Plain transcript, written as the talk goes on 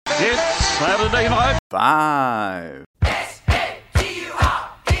It's Saturday night. 5.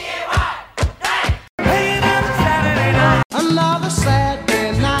 Another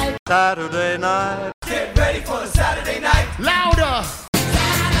Saturday night. Saturday night. Get ready for the Saturday night. Louder.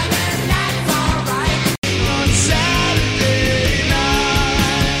 Saturday night's alright. On Saturday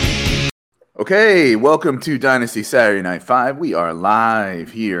night. Okay, welcome to Dynasty Saturday Night 5. We are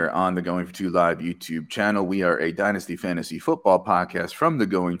live here on the Going for Two Live YouTube channel. We are a Dynasty Fantasy Football podcast from the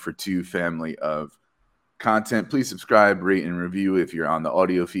Going for Two family of content. Please subscribe, rate, and review if you're on the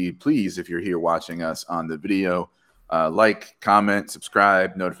audio feed. Please, if you're here watching us on the video, like, comment,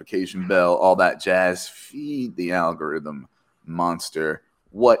 subscribe, notification bell, all that jazz. Feed the algorithm monster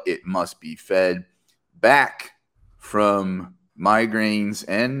what it must be fed. Back from migraines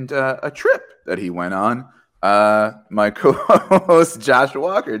and a trip that he went on. My co-host Josh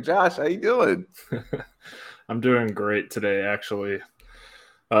Walker. Josh, how you doing? I'm doing great today, actually.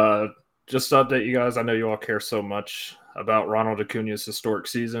 Just to update you guys, I know you all care so much about Ronald Acuna's historic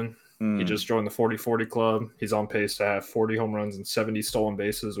season. He just joined the 40-40 club. He's on pace to have 40 home runs and 70 stolen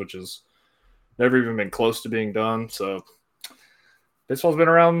bases, which has never even been close to being done. So baseball's been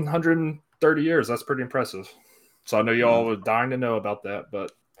around 130 years. That's pretty impressive. So I know you all were dying to know about that.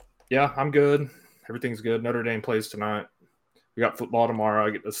 But, yeah, I'm good. Everything's good. Notre Dame plays tonight. We got football tomorrow. I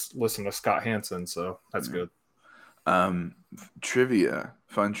get to listen to Scott Hansen, so that's good. Trivia,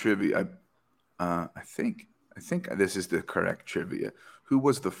 fun trivia. I think this is the correct trivia. Who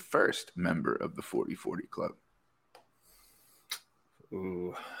was the first member of the 40-40 club?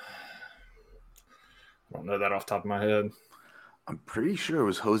 Ooh. I don't know that off the top of my head. I'm pretty sure it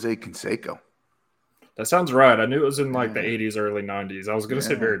was Jose Canseco. That sounds right. I knew it was in like the 80s, early 90s. I was going to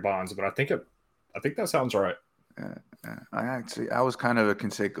say Barry Bonds, but I think that sounds right. I was kind of a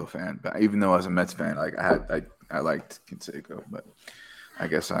Canseco fan, but even though I was a Mets fan, like I liked Canseco, but I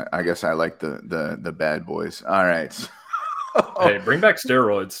guess I like the bad boys. All right. Hey, bring back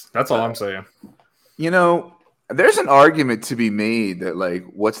steroids. That's all I'm saying. You know, there's an argument to be made that, like,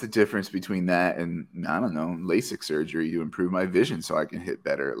 what's the difference between that and, I don't know, LASIK surgery to improve my vision so I can hit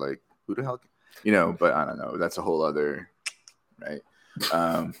better? Like, who the hell, but I don't know. That's a whole other, right?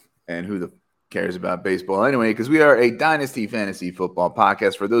 And who the cares about baseball anyway, because we are a Dynasty Fantasy Football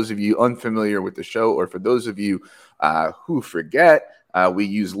podcast. For those of you unfamiliar with the show, or for those of you who forget, we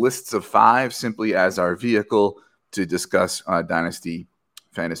use lists of 5 simply as our vehicle to discuss Dynasty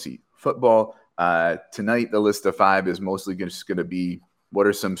Fantasy Football. Tonight, the list of 5 is mostly just going to be what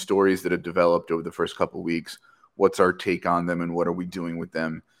are some stories that have developed over the first couple of weeks, what's our take on them, and what are we doing with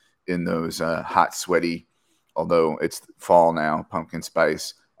them in those hot, sweaty, although it's fall now, pumpkin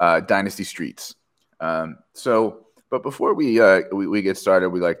spice, Dynasty streets. But before we get started,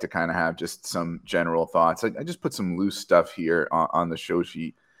 we like to kind of have just some general thoughts. I just put some loose stuff here on the show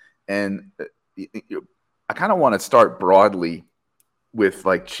sheet, and I kind of want to start broadly with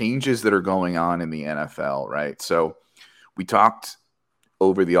like changes that are going on in the NFL, right? So we talked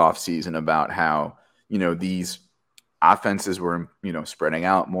over the offseason about how, these offenses were, spreading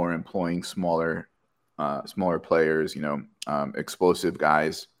out more, employing smaller players, explosive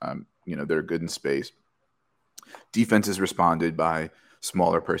guys, they're good in space. Defenses responded by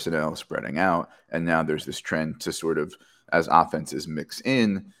smaller personnel spreading out. And now there's this trend to sort of, as offenses mix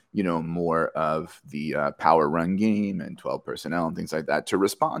in, more of the power run game and 12 personnel and things like that to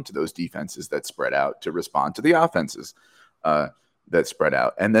respond to those defenses that spread out, to respond to the offenses that spread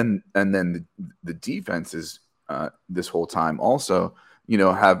out. And then the defenses this whole time also,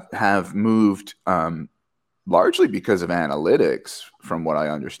 have moved largely because of analytics, from what I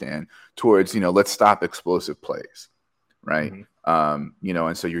understand, towards, let's stop explosive plays, right? Mm-hmm.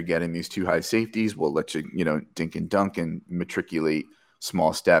 And so you're getting these 2 high safeties. We'll let you, dink and dunk and matriculate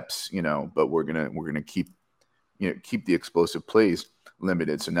small steps, but we're gonna keep the explosive plays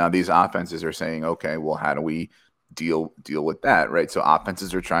limited. So now these offenses are saying, okay, well, how do we deal with that, right? So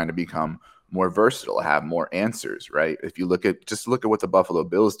offenses are trying to become more versatile, have more answers, right? If you look at what the Buffalo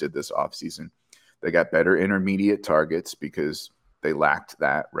Bills did this offseason, they got better intermediate targets because they lacked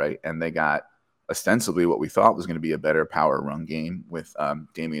that, right? And they got ostensibly what we thought was going to be a better power run game with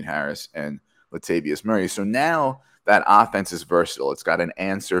Damian Harris and Latavius Murray. So now that offense is versatile. It's got an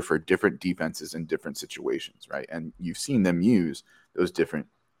answer for different defenses in different situations, right? And you've seen them use those different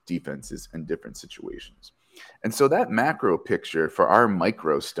defenses in different situations. And so that macro picture for our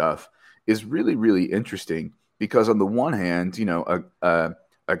micro stuff is really, really interesting because on the one hand,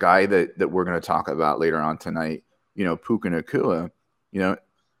 a guy that we're going to talk about later on tonight, Puka Nakua,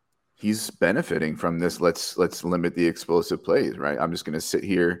 he's benefiting from this. Let's limit the explosive plays, right? I'm just going to sit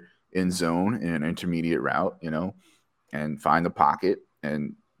here in zone in an intermediate route, and find the pocket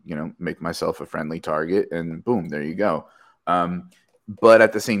and make myself a friendly target, and boom, there you go. But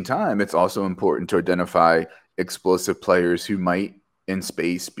at the same time, it's also important to identify explosive players who might in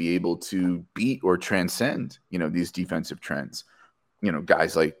space be able to beat or transcend, these defensive trends.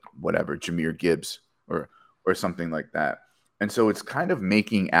 Guys like whatever, Jahmyr Gibbs or something like that. And so it's kind of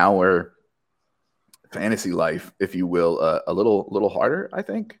making our fantasy life, if you will, a little harder, I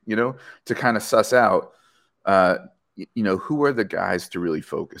think, to kind of suss out, who are the guys to really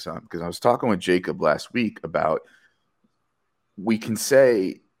focus on. Because I was talking with Jacob last week about, we can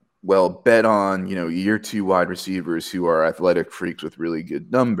say, well, bet on, year 2 wide receivers who are athletic freaks with really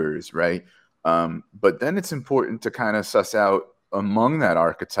good numbers, right? But then it's important to kind of suss out among that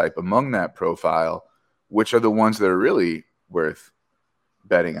archetype, among that profile, which are the ones that are really worth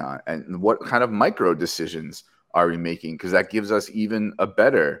betting on, and what kind of micro decisions are we making, because that gives us even a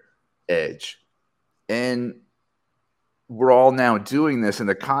better edge. And we're all now doing this in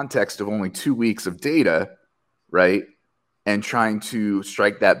the context of only 2 weeks of data, right? And trying to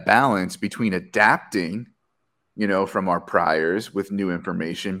strike that balance between adapting, from our priors with new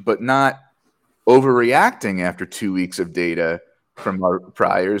information, but not overreacting after 2 weeks of data from our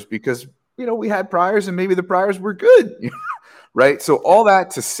priors, because, we had priors and maybe the priors were good, right? So all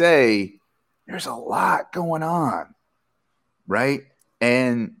that to say, there's a lot going on, right?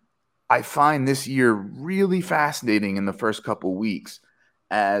 And I find this year really fascinating in the first couple weeks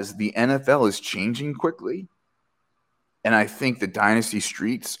as the NFL is changing quickly. And I think the Dynasty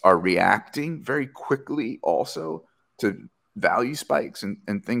streets are reacting very quickly also to value spikes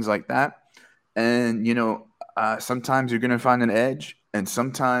and things like that. And, sometimes you're going to find an edge, and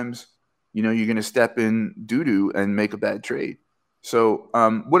sometimes, you're going to step in doo-doo and make a bad trade. So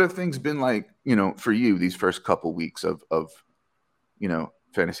what have things been like, for you these first couple weeks of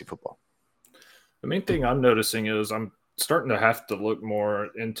fantasy football? The main thing I'm noticing is I'm starting to have to look more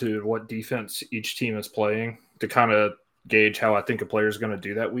into what defense each team is playing to kind of gauge how I think a player is going to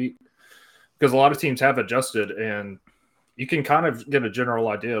do that week. Because a lot of teams have adjusted, and you can kind of get a general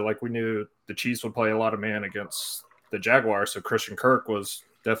idea. Like, we knew the Chiefs would play a lot of man against the Jaguars, so Christian Kirk was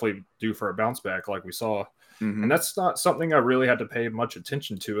definitely due for a bounce back like we saw. Mm-hmm. And that's not something I really had to pay much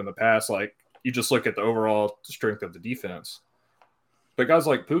attention to in the past. Like, you just look at the overall strength of the defense. But guys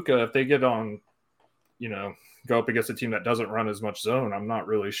like Puka, if they get on, go up against a team that doesn't run as much zone, I'm not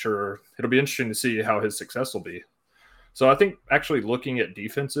really sure. It'll be interesting to see how his success will be. So I think actually looking at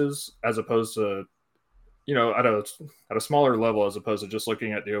defenses as opposed to, at a smaller level, as opposed to just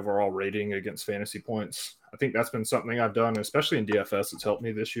looking at the overall rating against fantasy points, I think that's been something I've done, especially in DFS. It's helped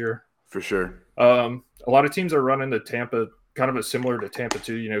me this year. For sure. A lot of teams are running the Tampa, kind of similar to Tampa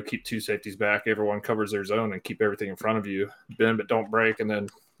too, keep 2 safeties back. Everyone covers their zone and keep everything in front of you. Bend but don't break, and then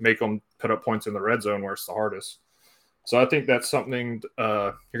make them put up points in the red zone where it's the hardest. So I think that's something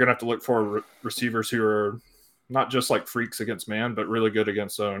you're going to have to look for receivers who are not just like freaks against man, but really good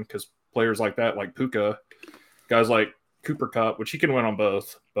against zone, because players like that, like Puka, guys like Cooper Kupp, which he can win on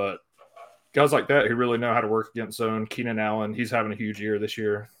both, but guys like that who really know how to work against zone. Keenan Allen, he's having a huge year this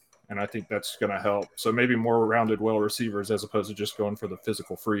year, and I think that's going to help. So maybe more rounded, well receivers as opposed to just going for the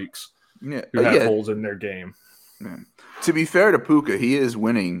physical freaks who have holes in their game. Yeah. To be fair to Puka, he is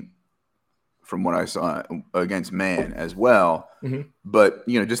winning from what I saw against man as well. Mm-hmm. But,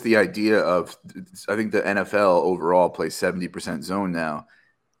 just the idea of, I think the NFL overall plays 70% zone now,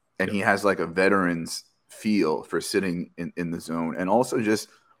 and he has like a veteran's feel for sitting in the zone, and also just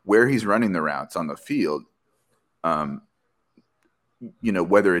where he's running the routes on the field,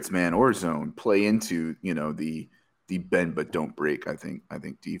 whether it's man or zone, play into, the bend but don't break, I think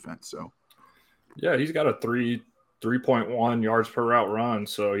defense. So yeah, he's got a 3.1 yards per route run.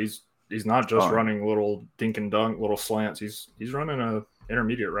 So he's not just running little dink and dunk, little slants. He's running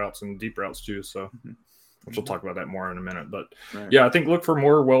intermediate routes and deep routes too. So which we'll talk about that more in a minute. But yeah, I think look for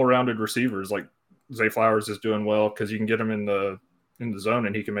more well-rounded receivers. Like Zay Flowers is doing well because you can get him in the zone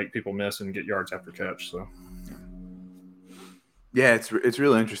and he can make people miss and get yards after catch. So yeah, it's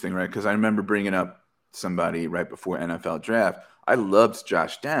really interesting, right? Because I remember bringing up somebody right before NFL draft. I loved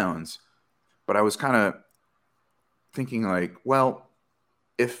Josh Downs, but I was kind of thinking like, well,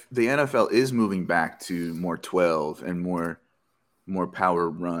 if the NFL is moving back to more 12 and more power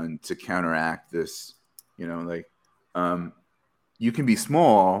run to counteract this, you can be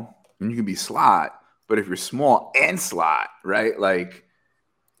small and you can be slot, but if you're small and slot, right, like,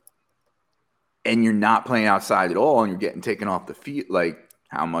 and you're not playing outside at all and you're getting taken off the field, like,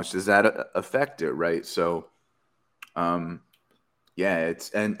 how much does that affect it, right? So, yeah, it's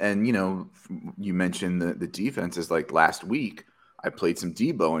and you mentioned the defenses. Like last week, I played some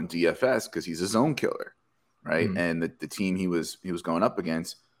Debo in DFS because he's a zone killer, right? Mm-hmm. And the team he was going up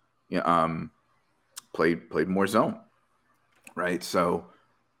against played more zone, right? So,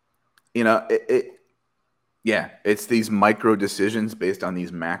 it's these micro decisions based on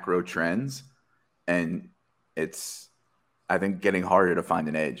these macro trends, and it's, I think, getting harder to find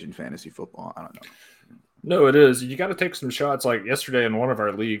an edge in fantasy football. I don't know. No, it is. You got to take some shots. Like yesterday in one of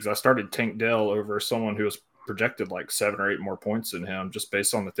our leagues, I started Tank Dell over someone who was projected like 7 or 8 more points than him just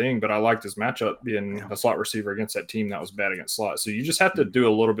based on the thing. But I liked his matchup being a slot receiver against that team that was bad against slot. So you just have to do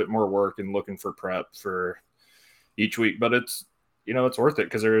a little bit more work and looking for prep for each week. But it's worth it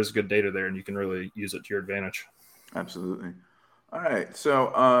because there is good data there and you can really use it to your advantage. Absolutely. All right.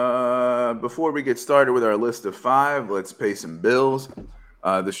 So before we get started with our list of 5, let's pay some bills.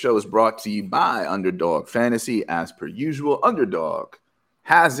 The show is brought to you by Underdog Fantasy. As per usual, Underdog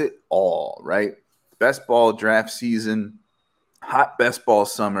has it all, right? Best ball draft season, hot best ball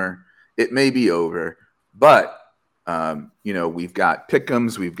summer. It may be over, but, we've got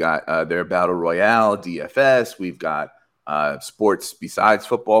pick'ems. We've got their Battle Royale, DFS. We've got sports besides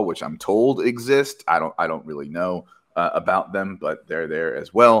football, which I'm told exist. I don't really know about them, but they're there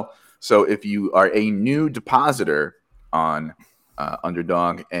as well. So if you are a new depositor on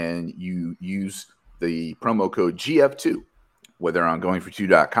Underdog and you use the promo code GF2, whether on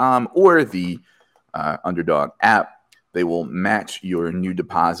goingfor2.com or the Underdog app, they will match your new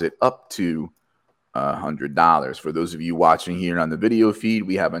deposit up to $100. For those of you watching here on the video feed,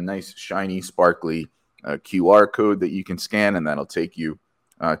 we have a nice, shiny, sparkly QR code that you can scan, and that'll take you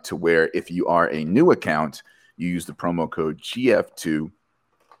to where, if you are a new account, you use the promo code GF2,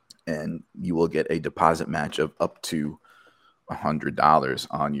 and you will get a deposit match of up to $100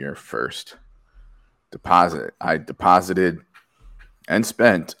 on your first deposit. I deposited and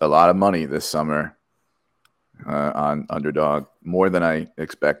spent a lot of money this summer on Underdog, more than I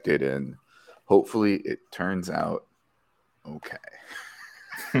expected, and hopefully it turns out okay.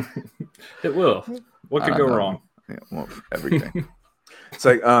 It will. What could go wrong? Yeah, well, everything. It's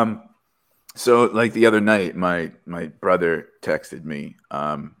like so like the other night, my brother texted me.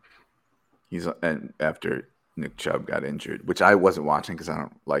 And after Nick Chubb got injured, which I wasn't watching because I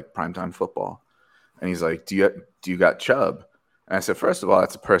don't like primetime football. And he's like, do you got Chubb? And I said, first of all,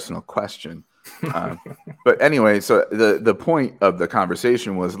 that's a personal question. But anyway, so the point of the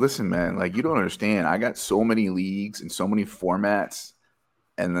conversation was, listen, man, like, you don't understand. I got so many leagues and so many formats,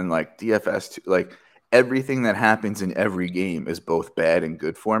 and then like DFS, like everything that happens in every game is both bad and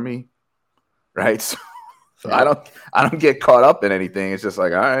good for me, right? So I don't get caught up in anything. It's just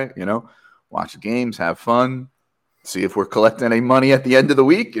like, all right, watch the games, have fun, see if we're collecting any money at the end of the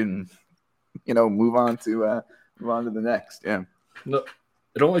week, and move on to the next. Yeah. No,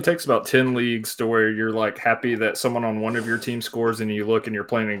 it only takes about 10 leagues to where you're like happy that someone on one of your team scores, and you look and you're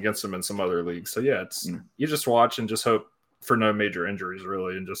playing against them in some other leagues. So yeah, it's you just watch and just hope for no major injuries,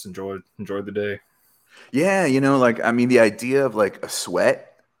 really, and just enjoy the day. Yeah, the idea of like a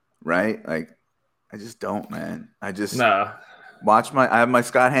sweat, right? Like, I just don't, man. I just watch I have my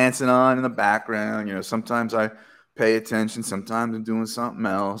Scott Hansen on in the background. Sometimes I pay attention, sometimes I'm doing something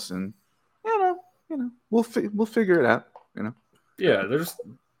else, and we'll figure it out. Yeah,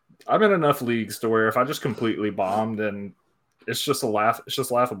 I'm in enough leagues to where if I just completely bomb, then it's just it's just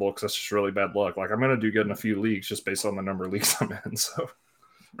laughable because that's just really bad luck. Like, I'm going to do good in a few leagues just based on the number of leagues I'm in. So,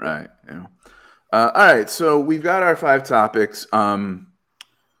 right. Yeah. All right. So we've got our 5 topics.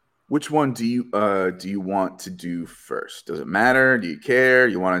 Which one do you want to do first? Does it matter? Do you care?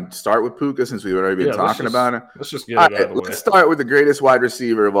 You want to start with Puka since we've already been talking about it? Let's just get it out of the way. Let's start with the greatest wide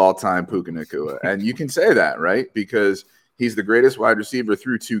receiver of all time, Puka Nacua. And you can say that, right? Because he's the greatest wide receiver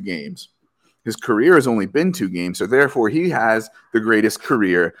through 2 games. His career has only been 2 games, so therefore he has the greatest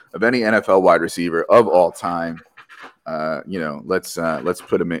career of any NFL wide receiver of all time. Let's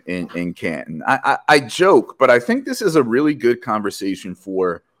put him in Canton. I joke, but I think this is a really good conversation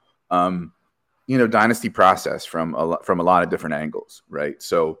for dynasty process from a lot of different angles, right?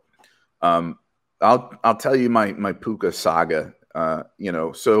 So I'll tell you my Puka saga. I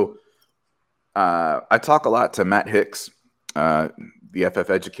talk a lot to Matt Hicks, the FF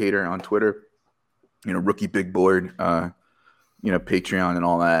educator on Twitter, rookie big board, Patreon and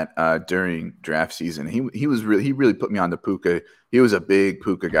all that during draft season. He really put me on to Puka. He was a big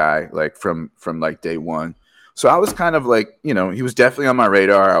Puka guy, like from like day one. So I was kind of like, he was definitely on my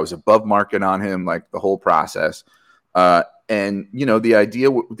radar. I was above market on him, like the whole process. And the idea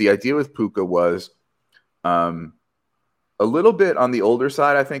with Puka was a little bit on the older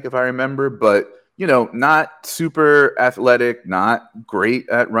side, I think, if I remember, but not super athletic, not great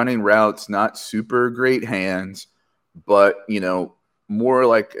at running routes, not super great hands, but more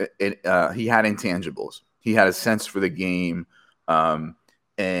like he had intangibles. He had a sense for the game.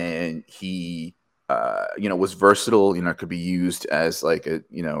 and he was versatile. Could be used as like a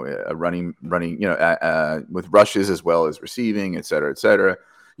running with rushes as well as receiving, et cetera, et cetera.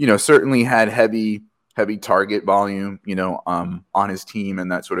 Certainly had heavy target volume, on his team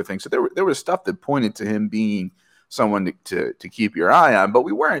and that sort of thing. So there was stuff that pointed to him being someone to keep your eye on, but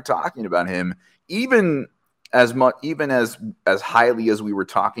we weren't talking about him even as highly as we were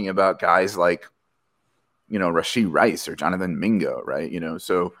talking about guys like, Rashee Rice or Jonathan Mingo, right?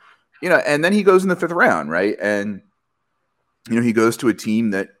 So, and then he goes in the 5th round, right? And, he goes to a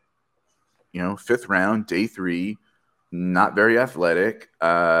team that, 5th round, day 3, not very athletic.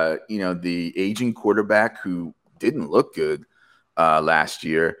 The aging quarterback who didn't look good last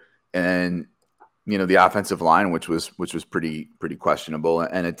year, and the offensive line, which was pretty questionable,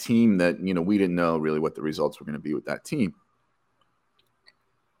 and a team that we didn't know really what the results were going to be with that team.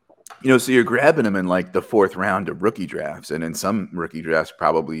 So you're grabbing them in like the 4th round of rookie drafts, and in some rookie drafts,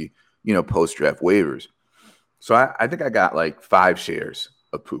 probably post draft waivers. So I think I got like 5 shares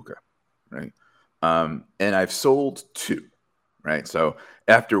of Puka, right? And I've sold 2, right? So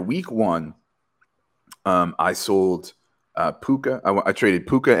after week 1, I sold Puka. I traded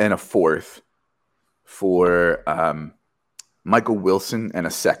Puka and a 4th for Michael Wilson and a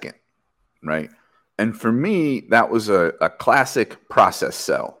 2nd, right? And for me, that was a classic process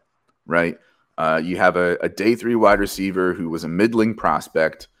sell, right? You have a day 3 wide receiver who was a middling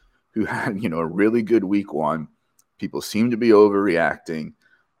prospect who had, a really good week 1. People seem to be overreacting.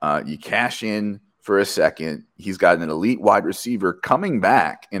 You cash in for a 2nd. He's got an elite wide receiver coming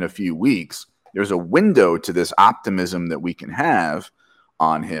back in a few weeks. There's a window to this optimism that we can have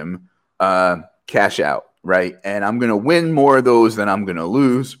on him. Cash out, right? And I'm going to win more of those than I'm going to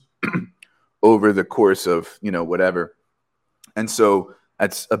lose over the course of, whatever. And so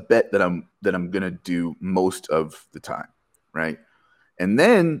that's a bet that I'm going to do most of the time, right? And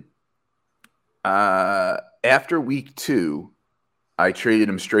then after week 2, I traded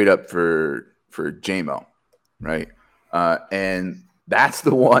him straight up for JMO, right? And that's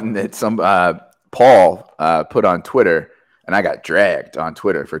the one that Paul put on Twitter, and I got dragged on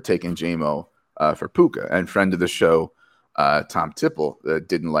Twitter for taking JMO for Puka. And friend of the show, Tom Tipple,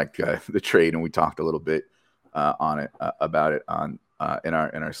 didn't like the trade, and we talked a little bit on it about it on in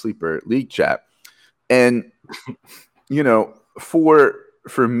our sleeper league chat. And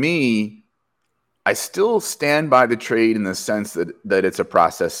for me, I still stand by the trade in the sense that it's a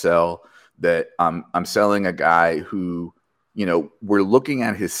process sell, that I'm selling a guy who, we're looking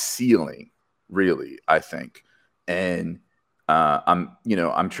at his ceiling, really, I think. And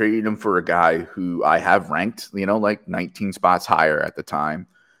I'm trading him for a guy who I have ranked, like 19 spots higher at the time.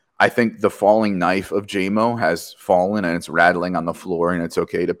 I think the falling knife of JMO has fallen and it's rattling on the floor, and it's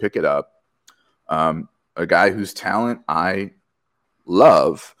okay to pick it up. A guy whose talent I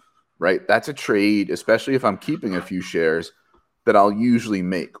love, right? That's a trade, especially if I'm keeping a few shares, that I'll usually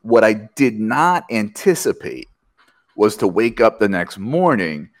make. What I did not anticipate was to wake up the next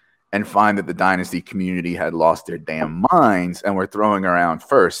morning and find that the Dynasty community had lost their damn minds and were throwing around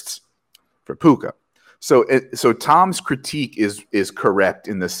firsts for Puka. So Tom's critique is correct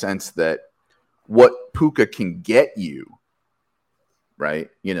in the sense that what Puka can get you, right?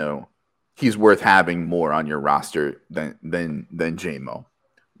 He's worth having more on your roster than JMO,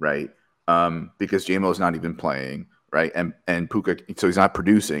 right? Because JMO's not even playing, right? And Puka, so he's not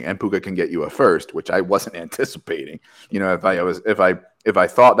producing, and Puka can get you a first, which I wasn't anticipating. If I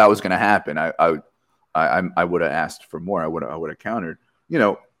thought that was going to happen, I would have asked for more. I would have countered.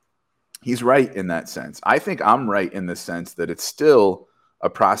 He's right in that sense. I think I'm right in the sense that it's still a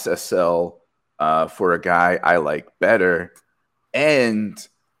process sell for a guy I like better. And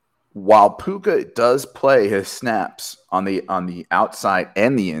while Puka does play his snaps on the outside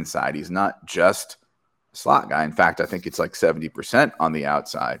and the inside, he's not just a slot guy. In fact, I think it's like 70% on the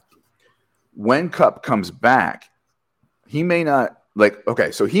outside. When Kupp comes back, he may not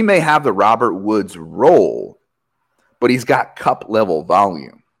so he may have the Robert Woods role, but he's got Kupp level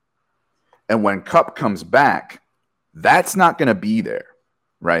volume. And when Kupp comes back, that's not going to be there,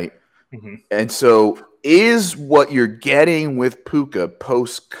 right? Mm-hmm. And so is what you're getting with Puka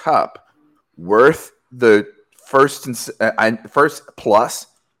post Kupp worth the first plus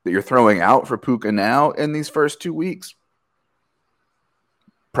that you're throwing out for Puka now in these first 2 weeks?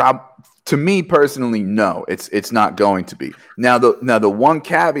 To me personally, no, it's not going to be. Now the one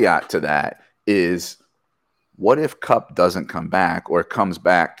caveat to that is, what if Kupp doesn't come back, or comes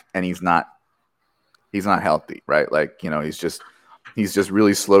back and he's not healthy, right? He's just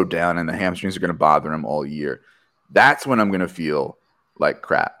really slowed down, and the hamstrings are going to bother him all year. That's when I'm going to feel like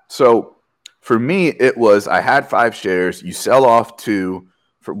crap. So for me, it was, I had 5 shares. You sell off 2.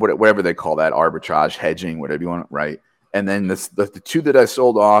 for whatever they call that, arbitrage, hedging, whatever you want, right? And then the two that I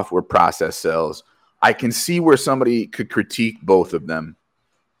sold off were process sells. I can see where somebody could critique both of them,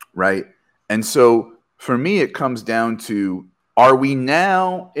 right? And so for me, it comes down to, are we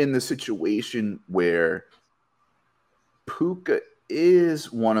now in the situation where Puka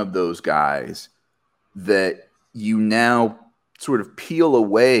is one of those guys that you now sort of peel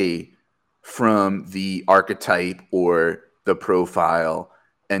away from the archetype or the profile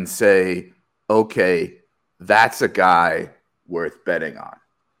and say, okay, that's a guy worth betting on,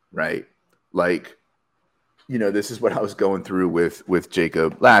 right? Like, this is what I was going through with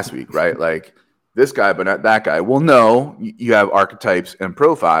Jacob last week, right? Like, this guy, but not that guy. Well, no, you have archetypes and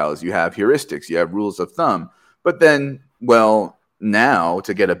profiles. You have heuristics. You have rules of thumb. But then, well, now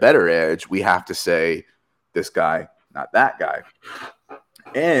to get a better edge, we have to say this guy, not that guy.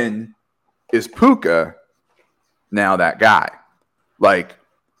 And is Puka now that guy? Like,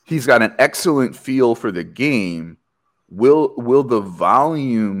 he's got an excellent feel for the game. Will the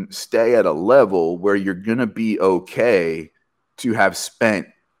volume stay at a level where you're going to be okay to have spent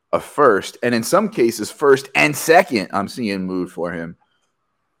a first, and in some cases first and second, I'm seeing moved for him?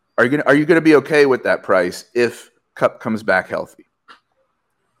 Are you going to be okay with that price if Cup comes back healthy?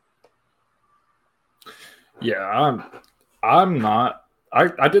 Yeah, I'm not.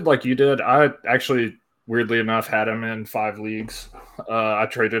 I did like you did. I actually, weirdly enough, had him in 5 leagues. I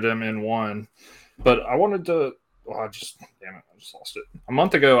traded him in 1, but I wanted to. Well, I just lost it. A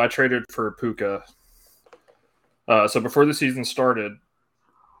month ago, I traded for Puka. So before the season started,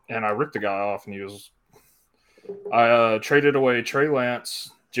 and I ripped the guy off, and I traded away Trey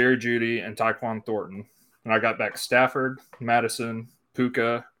Lance, Jerry Jeudy, and Tyquan Thornton, and I got back Stafford, Madison,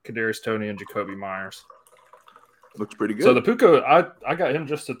 Puka, Kadarius Toney, and Jacoby Myers. Looks pretty good. So the Puka, I got him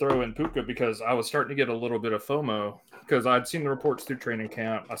just to throw in Puka because I was starting to get a little bit of FOMO because I'd seen the reports through training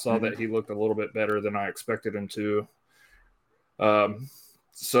camp. I saw that he looked a little bit better than I expected him to.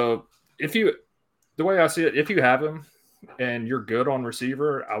 So the way I see it, if you have him and you're good on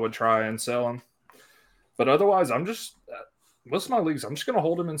receiver, I would try and sell him. But otherwise, most of my leagues, I'm just going to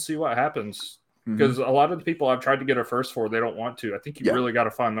hold him and see what happens. Because a lot of the people I've tried to get a first for, they don't want to. I think you really got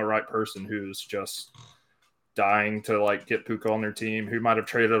to find the right person who's just dying to get Puka on their team, who might have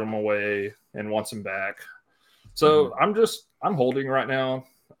traded him away and wants him back. So I'm holding right now.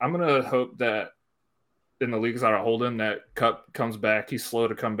 I'm going to hope that in the leagues that I hold him, that Cup comes back. He's slow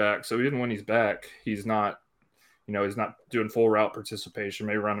to come back. So even when he's back, he's not, he's not doing full route participation,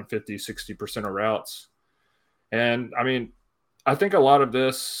 maybe running 50, 60% of routes. And I think a lot of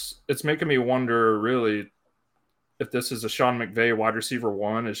this, it's making me wonder really if this is a Sean McVay wide receiver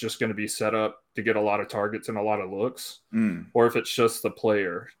 1 is just going to be set up to get a lot of targets and a lot of looks, or if it's just the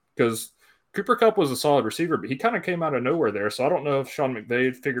player. Because Cooper Kupp was a solid receiver, but he kind of came out of nowhere there. So I don't know if Sean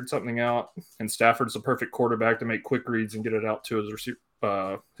McVay figured something out, and Stafford's the perfect quarterback to make quick reads and get it out to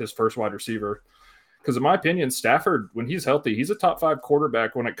his first wide receiver. Because in my opinion, Stafford, when he's healthy, he's a top 5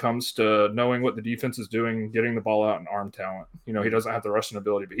 quarterback when it comes to knowing what the defense is doing, getting the ball out, and arm talent. He doesn't have the rushing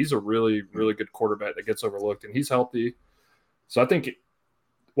ability, but he's a really, really good quarterback that gets overlooked, and he's healthy. So I think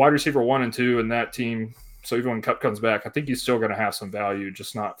wide receiver 1 and 2 in that team, so even when Kupp comes back, I think he's still going to have some value,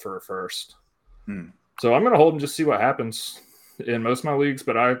 just not for a first. So I'm going to hold him, just see what happens in most of my leagues,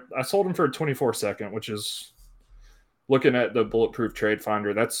 but I sold him for a 24-second, which is, looking at the Bulletproof Trade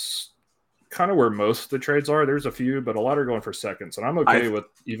Finder, that's kind of where most of the trades are. There's a few, but a lot are going for seconds, and I'm okay with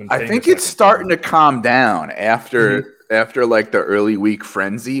even. I think it's starting to calm down after the early week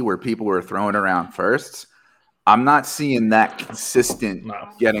frenzy where people were throwing around firsts. I'm not seeing that consistent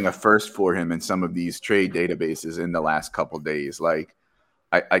getting a first for him in some of these trade databases in the last couple of days.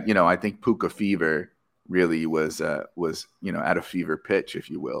 I think Puka fever really was at a fever pitch, if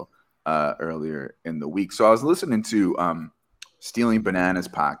you will, earlier in the week. So I was listening to Stealing Bananas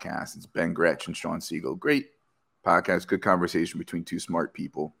podcast. It's Ben Gretsch and Sean Siegel. Great podcast, good conversation between two smart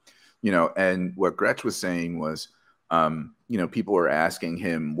people. And what Gretsch was saying was, people were asking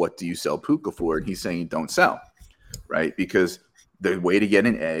him, what do you sell Puka for? And he's saying, don't sell, right? Because the way to get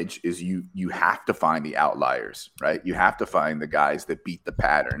an edge is you have to find the outliers, right? You have to find the guys that beat the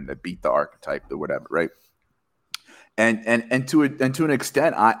pattern, that beat the archetype, the whatever, right? And to an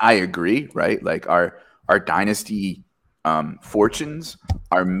extent, I agree, right? Like our dynasty fortunes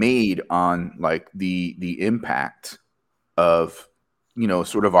are made on the impact of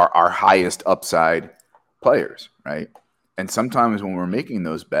sort of our highest upside players, right? And sometimes when we're making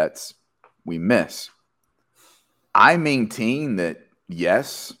those bets, we miss. I maintain that,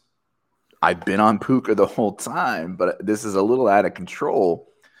 yes, I've been on Puka the whole time, but this is a little out of control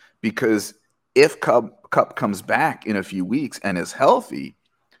because if Cup comes back in a few weeks and is healthy,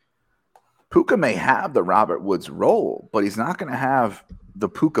 Puka may have the Robert Woods role, but he's not going to have the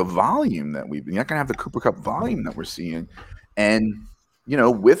Puka volume that he's not going to have the Cooper Cup volume that we're seeing. And,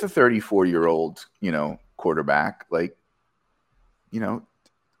 with a 34-year-old, quarterback, like,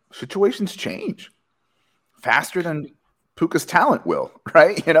 situations change faster than Puka's talent will,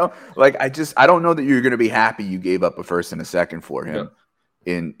 right? I don't know that you're going to be happy you gave up a first and a second for him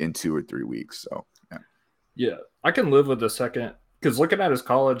in 2 or 3 weeks. So, yeah, I can live with the second. Because looking at his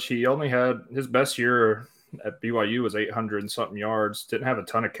college, he only had his best year at BYU was 800 and something yards. Didn't have a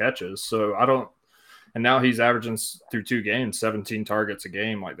ton of catches. So and now he's averaging through 2 games, 17 targets a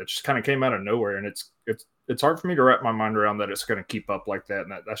game. Like that just kind of came out of nowhere. And it's hard for me to wrap my mind around that it's going to keep up like that.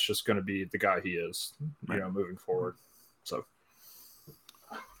 And that's just going to be the guy he is, moving forward. So.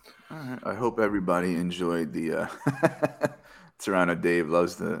 All right. I hope everybody enjoyed the Toronto Dave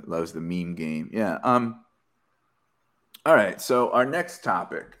loves the meme game. Yeah. All right, so our next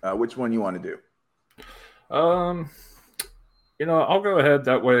topic, which one you want to do? I'll go ahead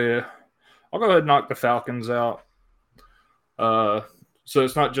that way. I'll go ahead and knock the Falcons out. So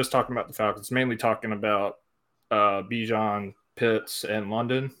it's not just talking about the Falcons, it's mainly talking about Bijan, Pitts, and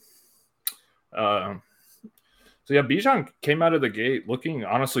London. Bijan came out of the gate looking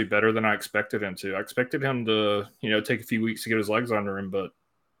honestly better than I expected him to. I expected him to, take a few weeks to get his legs under him, but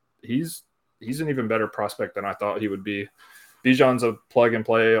he's an even better prospect than I thought he would be. Bijan's a plug and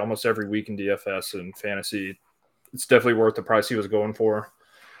play almost every week in DFS and fantasy. It's definitely worth the price he was going for.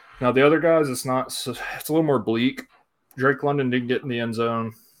 Now, the other guys, it's a little more bleak. Drake London didn't get in the end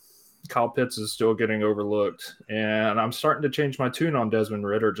zone. Kyle Pitts is still getting overlooked. And I'm starting to change my tune on Desmond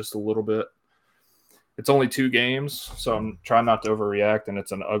Ridder just a little bit. It's only 2 games, so I'm trying not to overreact, and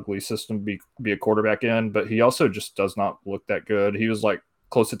it's an ugly system to be a quarterback in, but he also just does not look that good. He was like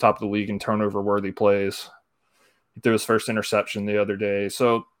close to top of the league in turnover-worthy plays. He threw his first interception the other day.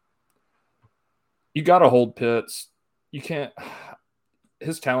 So you got to hold Pitts. You can't –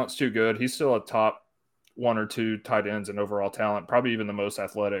 his talent's too good. He's still a top 1 or 2 tight ends in overall talent, probably even the most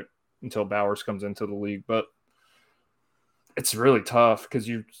athletic until Bowers comes into the league. But it's really tough because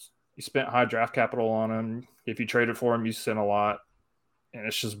you spent high draft capital on him. If you traded for him, you sent a lot. And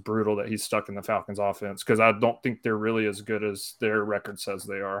it's just brutal that he's stuck in the Falcons offense because I don't think they're really as good as their record says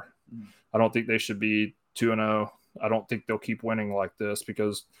they are. I don't think they should be 2-0. I don't think they'll keep winning like this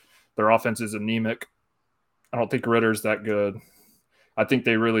because their offense is anemic. I don't think Ritter's that good. I think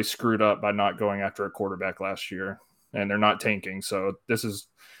they really screwed up by not going after a quarterback last year, and they're not tanking. So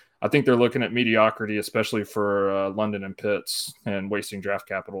I think they're looking at mediocrity, especially for London and Pitts, and wasting draft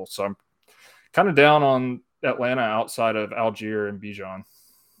capital. So I'm kind of down on Atlanta outside of Algier and Bijan.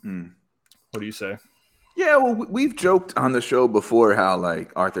 What do you say? Yeah, well, we've joked on the show before how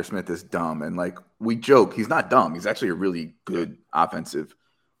like Arthur Smith is dumb, and like we joke he's not dumb. He's actually a really good offensive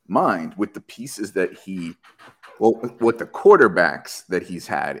mind with the pieces that with the quarterbacks that he's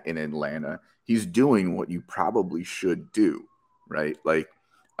had in Atlanta. He's doing what you probably should do, right? Like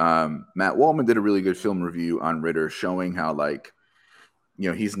Matt Wallman did a really good film review on Ridder showing how like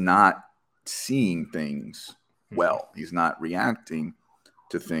he's not seeing things well. He's not reacting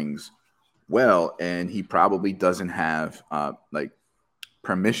to things well, and he probably doesn't have like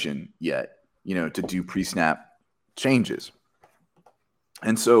permission yet, to do pre-snap changes.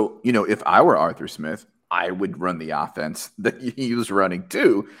 And so, if I were Arthur Smith, I would run the offense that he was running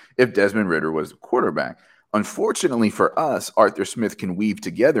too if Desmond Ridder was a quarterback. Unfortunately for us, Arthur Smith can weave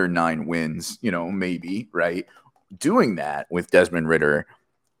together 9 wins, maybe, right? Doing that with Desmond Ridder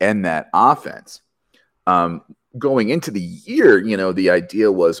and that offense. Going into the year, the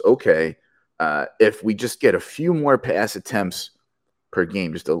idea was, okay, if we just get a few more pass attempts per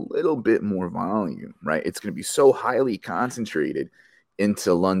game, just a little bit more volume, right? It's going to be so highly concentrated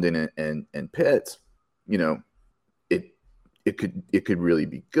into London and Pitts, it could really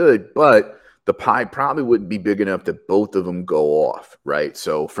be good, but the pie probably wouldn't be big enough that both of them go off, right?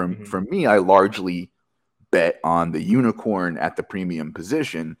 So for me, I largely bet on the unicorn at the premium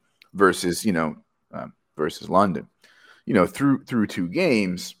position versus versus London. Through 2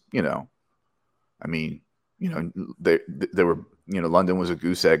 games, I mean, there were, London was a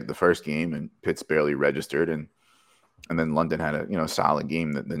goose egg the first game and Pitts barely registered, and then London had a solid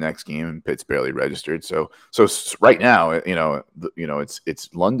game the next game and Pitts barely registered. So right now, it's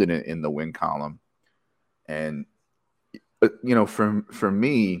London in the win column, and for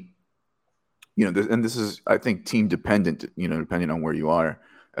me, and this is, I think, team dependent, depending on where you are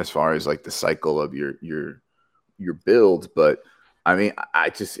as far as like the cycle of your build, but I mean,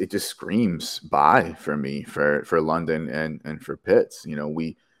 it just screams buy for me for London and for Pitts.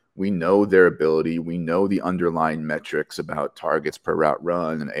 We know their ability. We know the underlying metrics about targets per route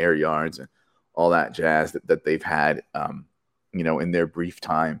run and air yards and all that jazz that they've had, in their brief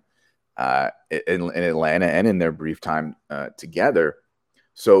time in Atlanta and in their brief time together.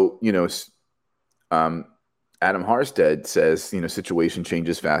 So, Adam Harstead says, situation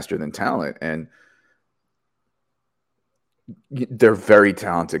changes faster than talent. And they're very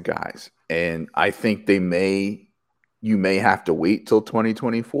talented guys. And I think you may have to wait till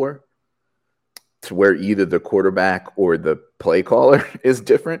 2024 to where either the quarterback or the play caller is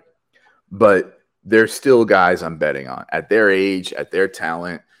different. But they're still guys I'm betting on at their age, at their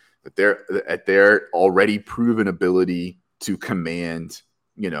talent, at their already proven ability to command,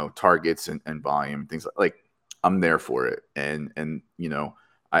 targets and volume, things like I'm there for it. And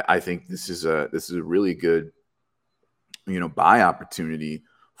I think this is a really good, buy opportunity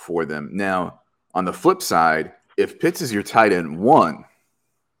for them. Now, on the flip side, if Pitts is your tight end 1,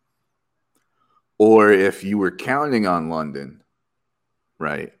 or if you were counting on London,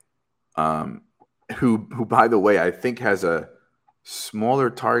 right? Who by the way, I think has a smaller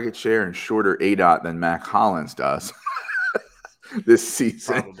target share and shorter ADOT than Mac Hollins does this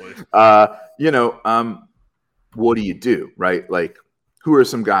season. Probably. What do you do, right? Like, who are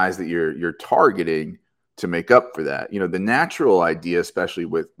some guys that you're targeting to make up for that? The natural idea, especially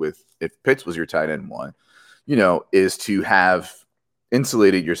with if Pitts was your tight end 1, is to have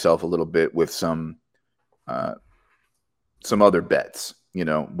insulated yourself a little bit with some other bets,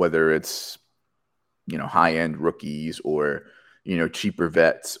 whether it's, high-end rookies or, cheaper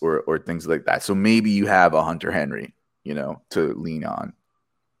vets or things like that. So maybe you have a Hunter Henry, to lean on.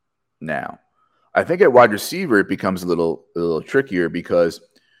 Now, I think at wide receiver, it becomes a little trickier because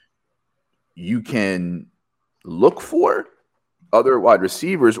you can look for other wide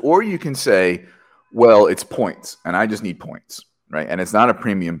receivers, or you can say, well, it's points and I just need points, right? And it's not a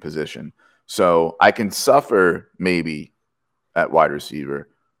premium position. So I can suffer maybe at wide receiver,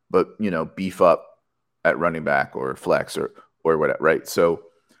 but, beef up at running back or flex or whatever, right? So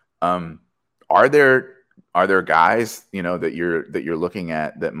are there guys, that you're looking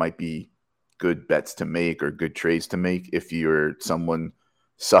at that might be good bets to make or good trades to make if you're someone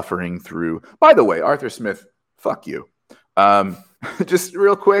suffering through? By the way, Arthur Smith, fuck you. Just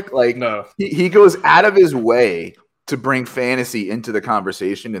real quick, No. he goes out of his way to bring fantasy into the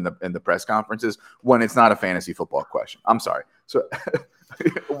conversation in the press conferences when it's not a fantasy football question. I'm sorry. So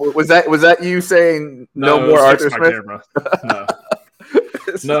was that you saying no more Arthur Smith? No.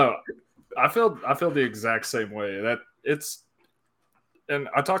 No. I feel the exact same way. And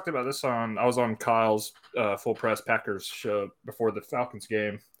I talked about this I was on Kyle's Full Press Packers show before the Falcons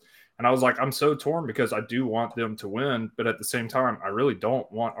game. And I was like, I'm so torn because I do want them to win, but at the same time, I really don't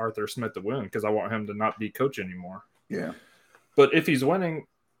want Arthur Smith to win because I want him to not be coach anymore. Yeah. But if he's winning,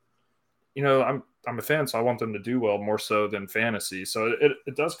 I'm a fan, so I want them to do well more so than fantasy. So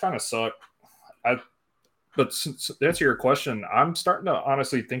it does kind of suck. But to answer your question, I'm starting to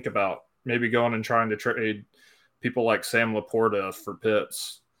honestly think about maybe going and trying to trade people like Sam Laporta for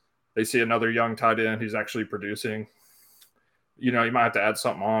Pitts. They see another young tight end who's actually producing. You might have to add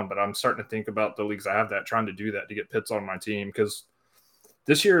something on, but I'm starting to think about the leagues I have trying to do that to get Pitts on my team. Because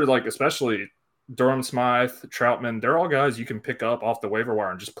this year, especially Durham Smythe, Troutman, they're all guys you can pick up off the waiver wire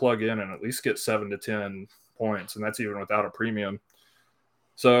and just plug in and at least get 7 to 10 points. And that's even without a premium.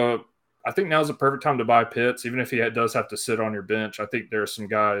 So I think now's the perfect time to buy Pitts, even if he does have to sit on your bench. I think there are some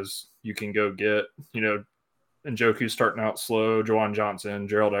guys you can go get, Njoku's starting out slow, Juwan Johnson,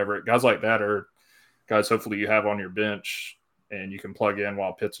 Gerald Everett, guys like that are guys hopefully you have on your bench and you can plug in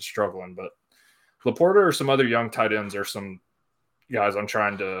while Pitts is struggling. But Laporta or some other young tight ends are some guys I'm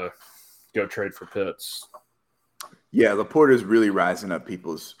trying to go trade for Pitts. Yeah, Laporta is really rising up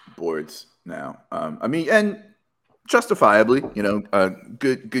people's boards now. And justifiably,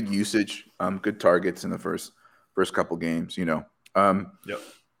 good usage, good targets in the first couple games. Yep. All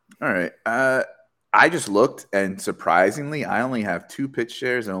right. I just looked, and surprisingly, I only have 2 Pitts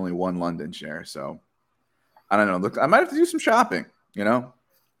shares and only 1 London share. So I don't know. Look, I might have to do some shopping.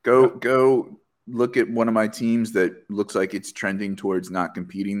 Go look at one of my teams that looks like it's trending towards not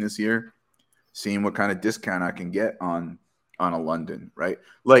competing this year, seeing what kind of discount I can get on a London, right?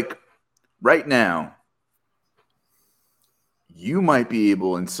 Like right now, you might be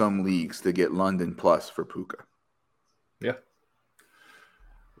able in some leagues to get London plus for Puka. Yeah.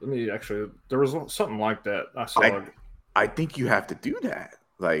 There was something like that. I saw. I think you have to do that.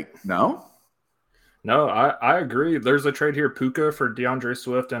 No? No, I agree. There's a trade here, Puka for DeAndre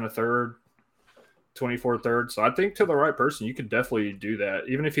Swift and a third, 24 third. So I think to the right person, you could definitely do that.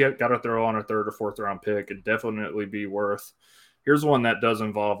 Even if you got to throw on a third or fourth round pick, it'd definitely be worth. Here's one that does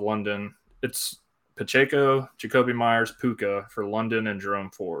involve London. It's Pacheco, Jacoby Myers, Puka for London and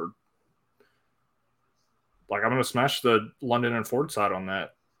Jerome Ford. like I'm going to smash the London and Ford side on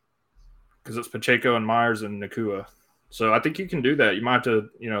that because it's Pacheco and Myers and Nakua. So I think you can do that. You might have to,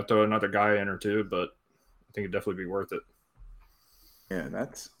 throw another guy in or two, but I think it'd definitely be worth it. Yeah,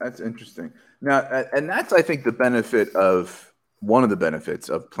 that's interesting. Now, and that's, I think, one of the benefits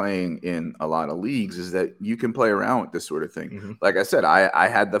of playing in a lot of leagues is that you can play around with this sort of thing. Mm-hmm. Like I said, I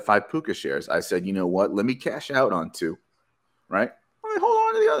had the 5 Puka shares. I said, you know what? Let me cash out on 2, right? Let me hold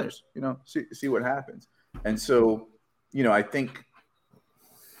on to the others, see what happens. And so, I think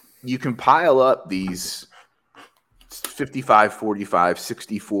you can pile up these 55, 45,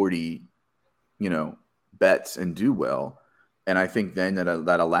 60, 40, bets and do well. And I think then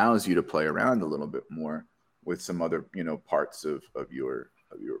that allows you to play around a little bit more with some other, parts of your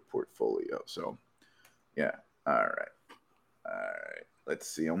portfolio. So, yeah. All right. Let's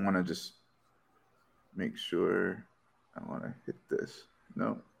see. I want to just make sure I want to hit this.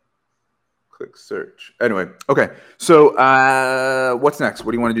 No. Click search. Anyway. Okay. So, what's next?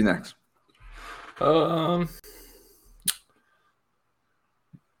 What do you want to do next?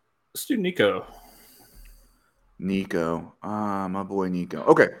 Let's do Nico. My boy Nico.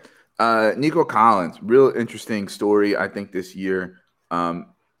 Okay. Nico Collins, real interesting story, I think, this year.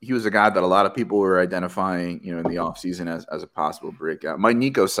 He was a guy that a lot of people were identifying, in the offseason as a possible breakout. My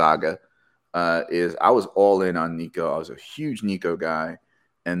Nico saga is I was all in on Nico. I was a huge Nico guy.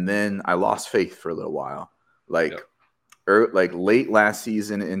 And then I lost faith for a little while. Like late last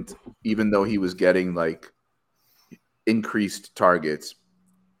season, and even though he was getting increased targets,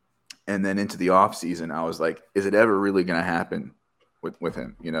 and then into the offseason, I was like, is it ever really going to happen with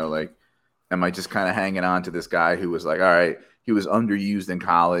him? Am I just kind of hanging on to this guy who was like, all right, he was underused in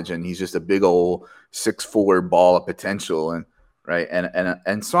college and he's just a big old 6'4" ball of potential. And right.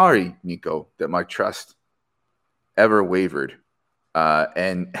 And sorry, Nico, that my trust ever wavered.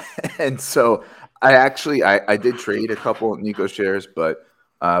 And so I did trade a couple of Nico shares, but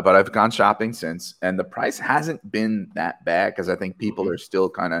I've gone shopping since, and the price hasn't been that bad because I think people are still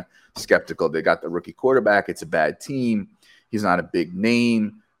kind of skeptical. They got the rookie quarterback. It's a bad team. He's not a big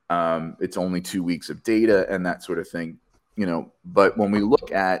name. It's only 2 weeks of data and that sort of thing, But when we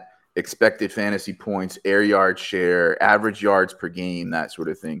look at expected fantasy points, air yard share, average yards per game, that sort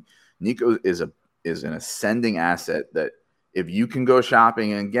of thing, Nico is an ascending asset that if you can go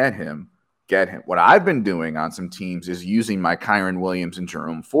shopping and get him. What I've been doing on some teams is using my Kyron Williams and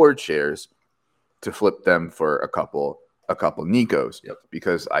Jerome Ford shares to flip them for a couple Nikos. Yep.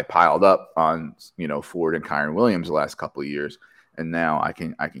 Because I piled up on Ford and Kyron Williams the last couple of years, and now I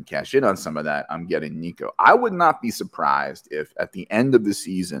can cash in on some of that. I'm getting Nico. I would not be surprised if at the end of the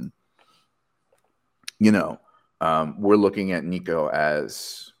season, we're looking at Nico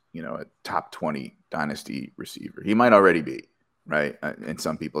as a top 20 dynasty receiver. He might already be, right, in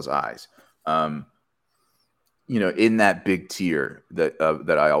some people's eyes. In that big tier that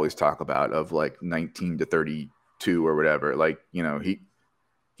I always talk about of 19 to 32 or whatever,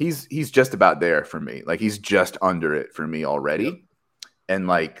 he's just about there for me. He's just under it for me already. Yep. And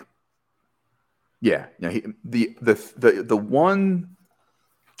the one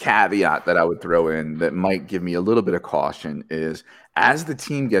caveat that I would throw in that might give me a little bit of caution is as the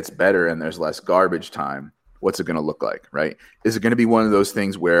team gets better and there's less garbage time, what's it going to look like, right? Is it going to be one of those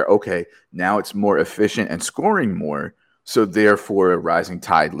things where, okay, now it's more efficient and scoring more, so therefore a rising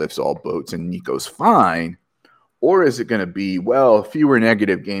tide lifts all boats and Nico's fine? Or is it going to be, well, fewer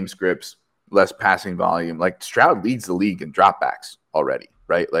negative game scripts, less passing volume? Stroud leads the league in dropbacks already,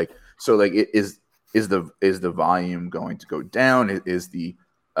 right? Is the volume going to go down? Is the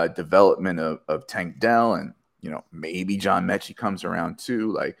development of Tank Dell and, maybe John Mechie comes around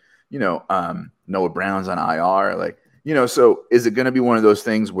too, Noah Brown's on IR, so is it going to be one of those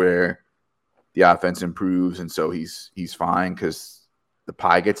things where the offense improves and so he's fine because the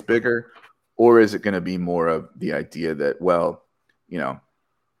pie gets bigger? Or is it going to be more of the idea that, well,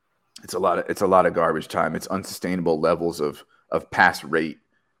 it's a lot of garbage time. It's unsustainable levels of pass rate.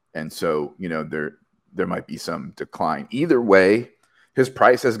 And so, there might be some decline. Either way, his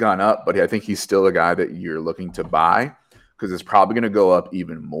price has gone up, but I think he's still a guy that you're looking to buy because it's probably going to go up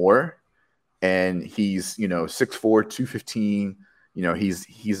even more. And he's, 6'4", 215.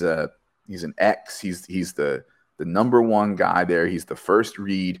 He's an X. He's the number one guy there. He's the first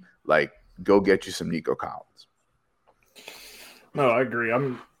read. Go get you some Nico Collins. No, I agree.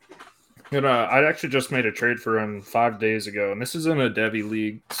 I actually just made a trade for him 5 days ago, and this is in a Devy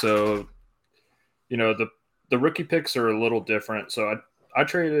league. So, the rookie picks are a little different. So I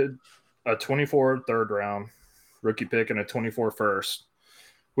traded a 24 third round rookie pick and a 24 first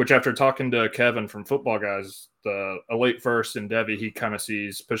Which after talking to Kevin from Football Guys, a late first in Devi, he kind of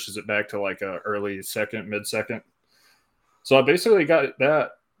pushes it back to like a early second, mid-second. So I basically got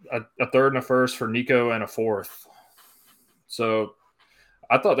that, a third and a first for Nico and a fourth. So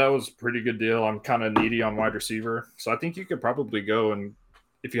I thought that was a pretty good deal. I'm kind of needy on wide receiver. So I think you could probably go and,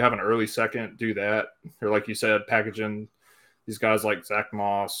 if you have an early second, do that. Or like you said, packaging these guys like Zach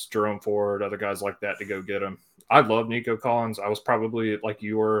Moss, Jerome Ford, other guys like that to go get them. I love Nico Collins. I was probably like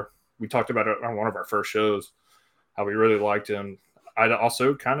you were. We talked about it on one of our first shows, how we really liked him. I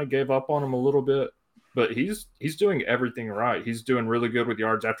also kind of gave up on him a little bit, but he's doing everything right. He's doing really good with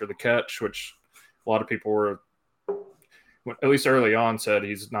yards after the catch, which a lot of people were, at least early on, said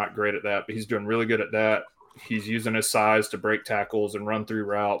he's not great at that, but he's doing really good at that. He's using his size to break tackles and run through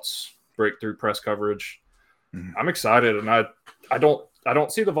routes, break through press coverage. Mm-hmm. I'm excited, and I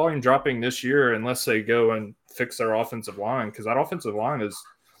don't see the volume dropping this year unless they go and fix their offensive line, because that offensive line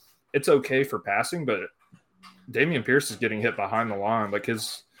it's okay for passing, but Dameon Pierce is getting hit behind the line. Like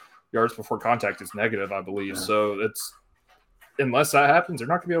his yards before contact is negative, I believe. Yeah. So unless that happens, they're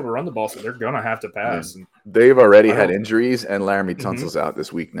not going to be able to run the ball, so they're going to have to pass. Yeah. They've already had injuries, and Laramie Tunsil's out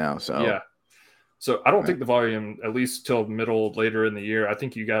this week now. So yeah. So I don't think the volume, at least till later in the year, I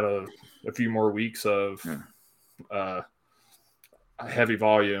think you got a few more weeks of heavy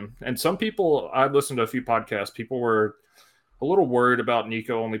volume. And some people, I listened to a few podcasts, people were a little worried about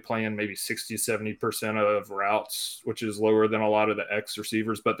Nico only playing maybe 60-70% of routes, which is lower than a lot of the X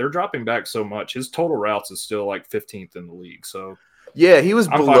receivers, but they're dropping back so much. His total routes is still like 15th in the league. So yeah, he was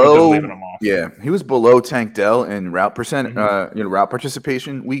below. Yeah, he was below Tank Dell in route route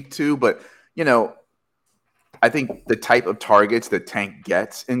participation week 2. But I think the type of targets that Tank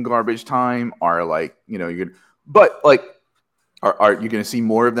gets in garbage time are like are you going to see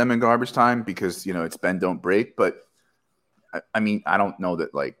more of them in garbage time because it's bend don't break? But I mean, I don't know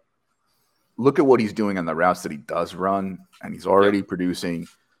that. Like, look at what he's doing on the routes that he does run, and he's already producing.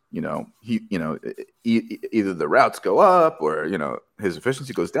 Either the routes go up or his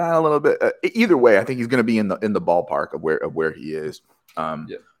efficiency goes down a little bit. Either way, I think he's going to be in the ballpark of where he is.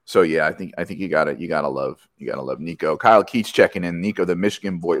 So yeah, I think you gotta love Nico. Kyle Keats checking in. Nico, the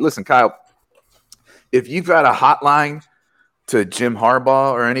Michigan boy. Listen, Kyle, if you've got a hotline to Jim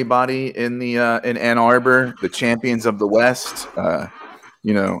Harbaugh or anybody in Ann Arbor, the champions of the West, the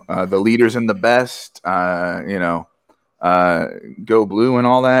leaders in the best, go blue and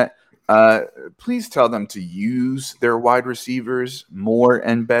all that. Please tell them to use their wide receivers more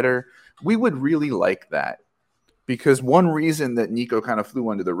and better. We would really like that. Because one reason that Nico kind of flew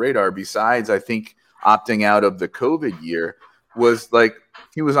under the radar, besides, I think, opting out of the COVID year, was like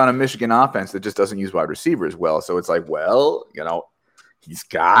he was on a Michigan offense that just doesn't use wide receivers well. So it's like, well, he's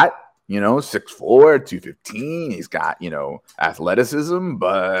got, 6'4", 215. He's got, athleticism,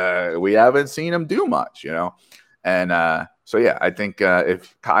 but we haven't seen him do much, And so, yeah, I think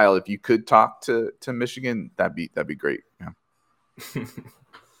if you could talk to Michigan, that'd be great. Yeah.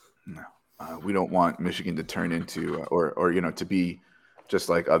 No. We don't want Michigan to turn into or to be just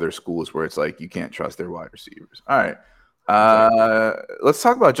like other schools where it's like you can't trust their wide receivers. All right. Let's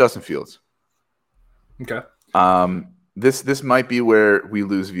talk about Justin Fields. Okay. This might be where we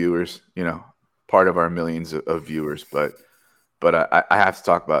lose viewers, part of our millions of viewers, but I have to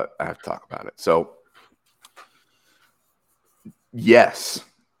talk about it. So yes,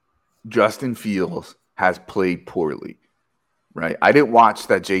 Justin Fields has played poorly. Right. I didn't watch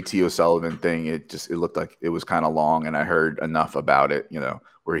that JT O'Sullivan thing. It looked like it was kind of long, and I heard enough about it,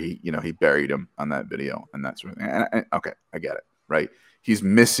 where he buried him on that video and that sort of thing. And okay, I get it. Right. He's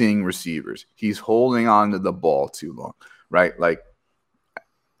missing receivers. He's holding on to the ball too long. Right. Like,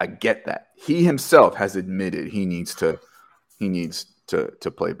 I get that. He himself has admitted he needs to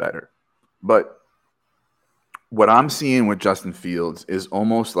play better. But what I'm seeing with Justin Fields is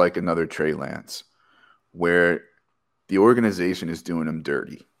almost like another Trey Lance, where the organization is doing him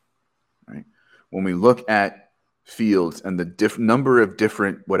dirty, right? When we look at Fields and the number of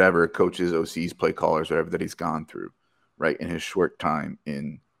different whatever coaches, OCs, play callers, whatever that he's gone through, right, in his short time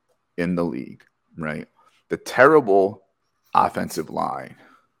in the league, right? The terrible offensive line,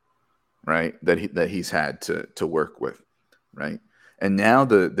 right, that he's had to work with, right? And now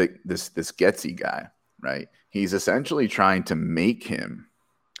this Getsy guy, right? He's essentially trying to make him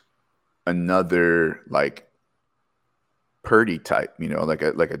another like Purdy type, like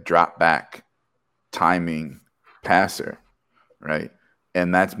a drop back timing passer, right?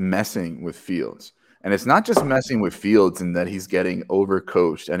 And that's messing with Fields. And it's not just messing with Fields in that he's getting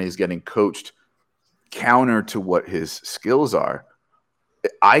overcoached and he's getting coached counter to what his skills are.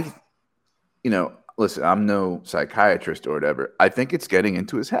 listen, I'm no psychiatrist or whatever. I think it's getting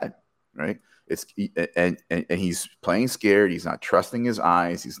into his head, right? And he's playing scared. He's not trusting his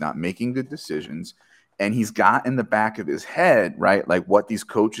eyes. He's not making good decisions. And he's got in the back of his head, right, like what these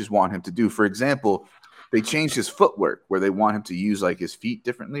coaches want him to do. For example, they changed his footwork where they want him to use like his feet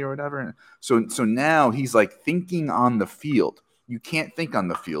differently or whatever. And so now he's like thinking on the field. You can't think on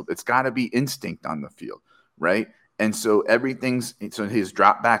the field. It's got to be instinct on the field, right? And so so his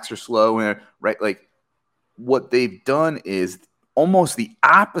dropbacks are slow, and right, like what they've done is almost the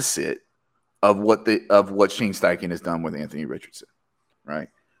opposite of what Shane Steichen has done with Anthony Richardson, right?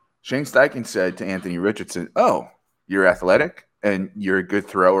 Shane Steichen said to Anthony Richardson, "Oh, you're athletic and you're a good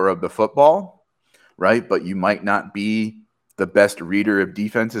thrower of the football, right? But you might not be the best reader of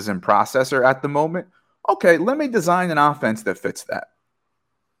defenses and processor at the moment. Okay, let me design an offense that fits that."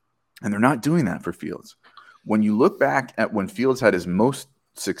 And they're not doing that for Fields. When you look back at when Fields had his most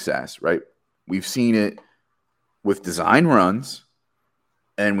success, right? We've seen it with design runs,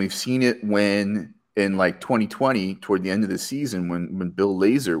 and we've seen it when in like 2020, toward the end of the season, when Bill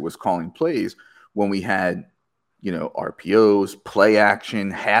Lazor was calling plays, when we had, RPOs, play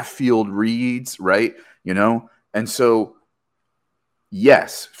action, half field reads, right? And so,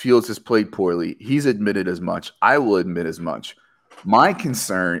 yes, Fields has played poorly. He's admitted as much. I will admit as much. My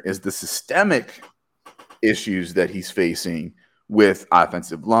concern is the systemic issues that he's facing with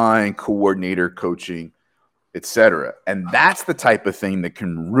offensive line, coordinator, coaching, etc. And that's the type of thing that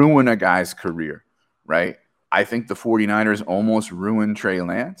can ruin a guy's career, right? I think the 49ers almost ruined Trey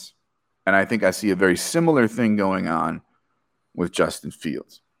Lance, and I think I see a very similar thing going on with Justin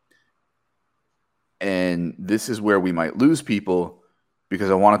Fields. And this is where we might lose people,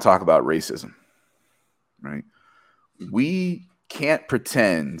 because I want to talk about racism, right? We can't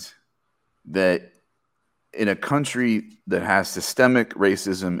pretend that in a country that has systemic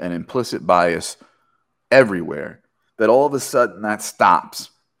racism and implicit bias everywhere, that all of a sudden that stops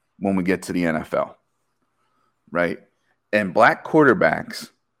when we get to the NFL, right? And black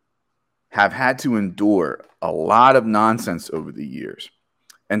quarterbacks have had to endure a lot of nonsense over the years,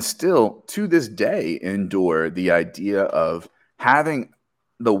 and still to this day endure the idea of having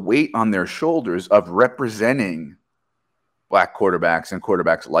the weight on their shoulders of representing black quarterbacks and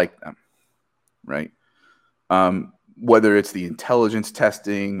quarterbacks like them, right? Whether it's the intelligence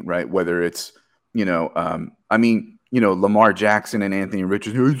testing, right? Whether it's, Lamar Jackson and Anthony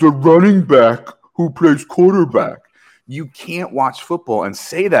Richardson, he's a running back who plays quarterback. You can't watch football and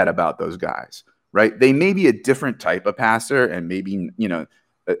say that about those guys, right? They may be a different type of passer and maybe, not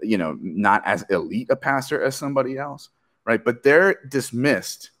as elite a passer as somebody else, right? But they're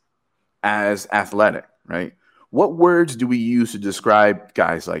dismissed as athletic, right? What words do we use to describe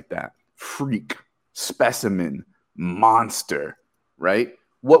guys like that? Freak, specimen, monster, right?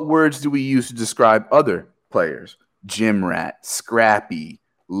 What words do we use to describe other players? Gym rat, scrappy,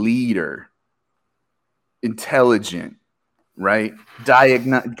 leader, intelligent, right?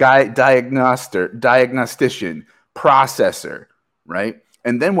 Diagnostician, processor, right?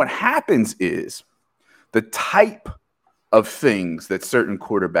 And then what happens is the type of things that certain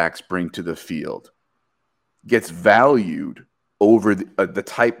quarterbacks bring to the field gets valued over the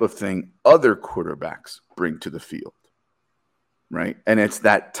type of thing other quarterbacks bring to the field, right? And it's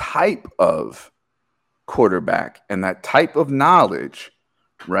that type of quarterback and that type of knowledge,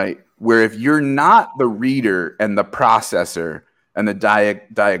 right, where if you're not the reader and the processor and the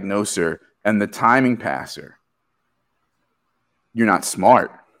diagnoser and the timing passer, you're not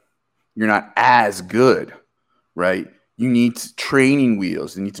smart. You're not as good, right? You need training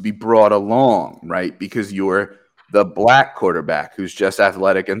wheels. They need to be brought along, right? Because you're the black quarterback who's just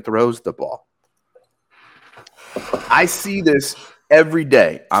athletic and throws the ball. I see this every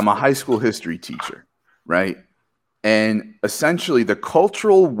day. I'm a high school history teacher, right? And essentially the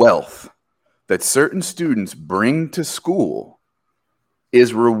cultural wealth that certain students bring to school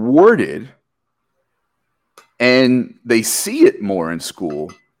is rewarded, and they see it more in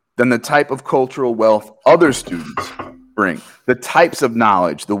school than the type of cultural wealth other students bring. The types of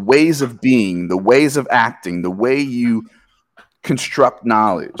knowledge, the ways of being, the ways of acting, the way you construct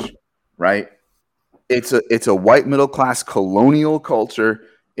knowledge, right? It's a white middle class colonial culture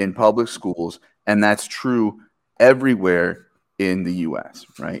in public schools, and that's true everywhere in the U.S.,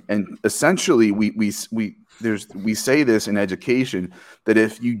 right? And essentially, we say this in education, that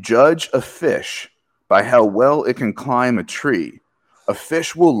if you judge a fish by how well it can climb a tree, a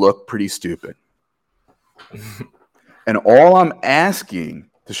fish will look pretty stupid. And all I'm asking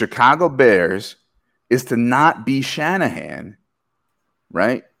the Chicago Bears is to not be Shanahan,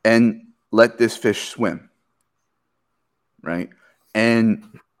 right? And let this fish swim, right?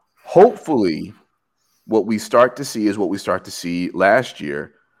 And hopefully what we start to see is what we start to see last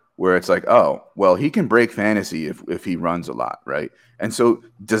year, where it's like, oh, well, he can break fantasy if he runs a lot, right? And so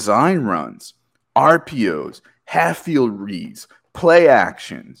design runs, RPOs, half field reads, play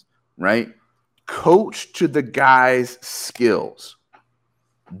actions, right? Coach to the guy's skills.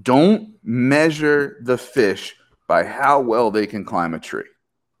 Don't measure the fish by how well they can climb a tree.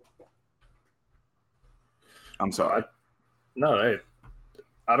 I'm sorry. No,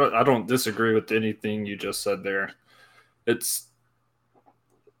 I don't disagree with anything you just said there. It's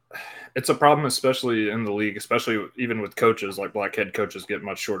a problem, especially in the league, especially even with coaches. Like black head coaches get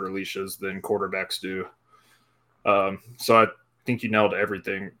much shorter leashes than quarterbacks do. So I think you nailed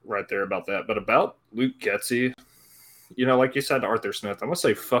everything right there about that. But about Luke Getsy, like you said to Arthur Smith, I'm going to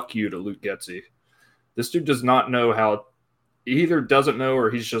say fuck you to Luke Getsy. This dude does not know how – he either doesn't know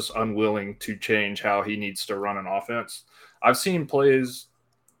or he's just unwilling to change how he needs to run an offense. I've seen plays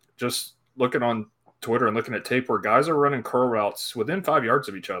just looking on Twitter and looking at tape where guys are running curl routes within 5 yards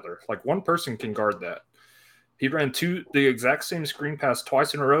of each other. Like one person can guard that. He ran the exact same screen pass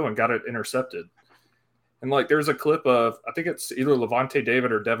twice in a row and got it intercepted. And like there's a clip of, I think it's either Levante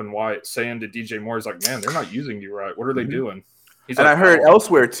David or Devin White saying to DJ Moore, he's like, man, they're not using you right. What are they doing? He's and like, I heard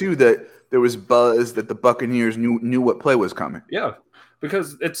elsewhere too that there was buzz that the Buccaneers knew what play was coming. Yeah,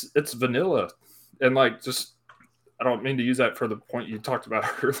 because it's vanilla. And like just I don't mean to use that for the point you talked about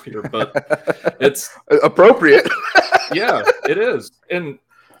earlier, but it's appropriate. Yeah, it is. And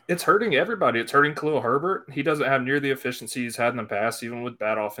it's hurting everybody. It's hurting Khalil Herbert. He doesn't have near the efficiency he's had in the past, even with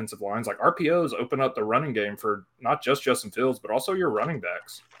bad offensive lines. Like RPOs open up the running game for not just Justin Fields, but also your running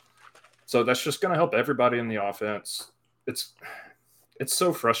backs. So that's just going to help everybody in the offense. It's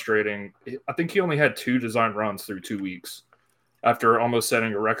so frustrating. I think he only had 2 design runs through 2 weeks after almost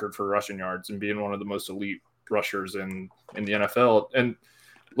setting a record for rushing yards and being one of the most elite rushers in the NFL. And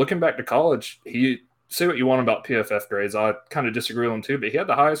looking back to college, he say what you want about PFF grades. I kind of disagree with him too, but he had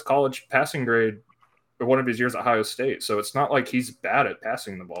the highest college passing grade for one of his years at Ohio State. So it's not like he's bad at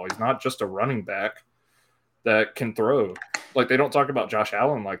passing the ball. He's not just a running back that can throw. Like they don't talk about Josh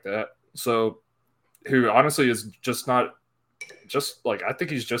Allen like that. So who honestly is just not just like, I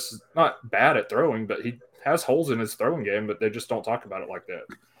think he's just not bad at throwing, but he has holes in his throwing game, but they just don't talk about it like that.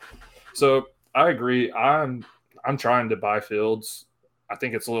 So I agree. I'm trying to buy Fields. I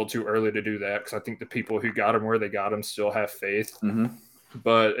think it's a little too early to do that because I think the people who got him where they got him still have faith. Mm-hmm.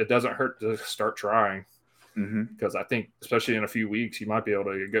 But it doesn't hurt to start trying because I think, especially in a few weeks, you might be able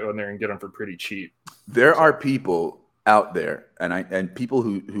to go in there and get him for pretty cheap. There are people out there, and people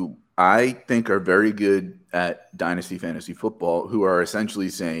who I think are very good at Dynasty fantasy football who are essentially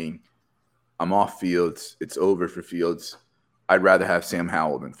saying, I'm off Fields. It's over for Fields. I'd rather have Sam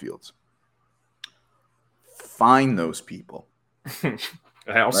Howell than Fields. Find those people.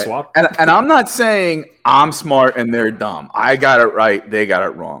 I'll swap. And I'm not saying I'm smart and they're dumb. I got it right. They got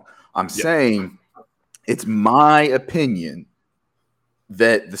it wrong. I'm saying it's my opinion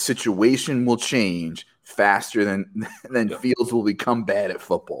that the situation will change faster than Fields will become bad at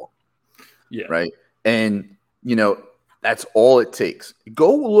football. Yeah. Right. And, that's all it takes.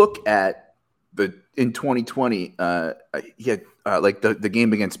 Go look at in 2020, he had like the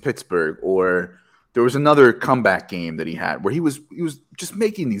game against Pittsburgh, or there was another comeback game that he had where he was just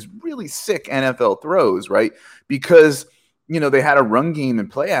making these really sick NFL throws, right? Because, they had a run game and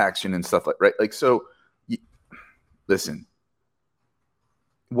play action and stuff right? Like, so listen,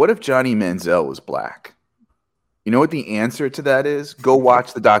 what if Johnny Manziel was black? You know what the answer to that is? Go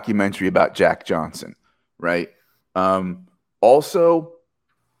watch the documentary about Jack Johnson, right? Also,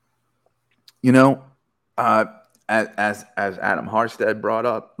 as Adam Harstead brought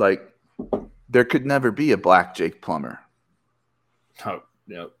up, like, there could never be a black Jake Plummer. Oh,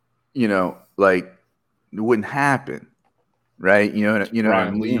 yeah. Like, it wouldn't happen, right? You know what I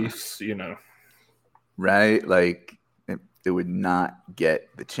mean? Leafs, right? Like, it would not get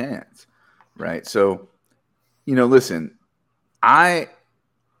the chance, right? So, listen,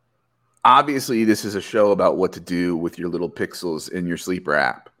 obviously this is a show about what to do with your little pixels in your sleeper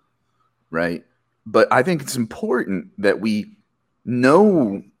app, right? But I think it's important that we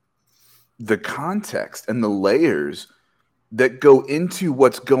know the context and the layers that go into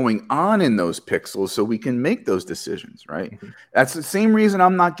what's going on in those pixels so we can make those decisions, right? Mm-hmm. That's the same reason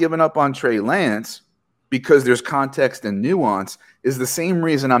I'm not giving up on Trey Lance, because there's context and nuance, is the same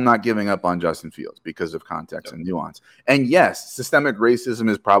reason I'm not giving up on Justin Fields, because of context and nuance. And yes, systemic racism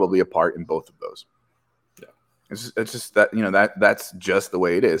is probably a part in both of those. Yeah. It's just that, that's just the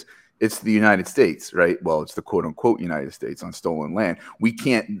way it is. It's the United States, right? Well, it's the quote unquote United States on stolen land. We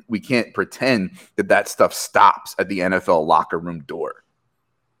can't pretend that stuff stops at the NFL locker room door,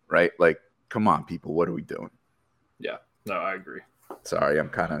 right? Like, come on, people, what are we doing? Yeah, no, I agree. Sorry, I'm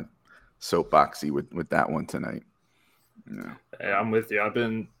kind of soapboxy with that one tonight. Yeah. Hey, I'm with you. I've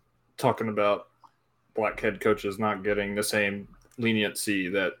been talking about black head coaches not getting the same leniency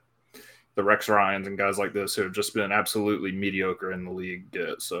that the Rex Ryans and guys like this who have just been absolutely mediocre in the league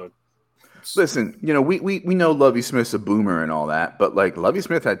get. So, listen, we know Lovie Smith's a boomer and all that, but like Lovie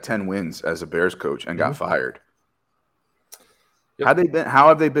Smith had 10 wins as a Bears coach and got fired. Yep. How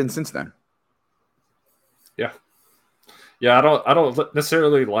have they been since then? Yeah, I don't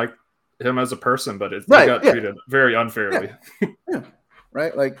necessarily like him as a person, but he got treated very unfairly. Yeah.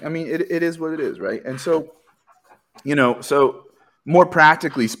 Right? Like, I mean, it is what it is, right? And so, so more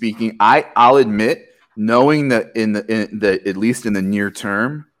practically speaking, I'll admit, knowing that in the at least in the near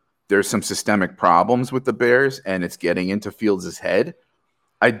term, there's some systemic problems with the Bears and it's getting into Fields' head,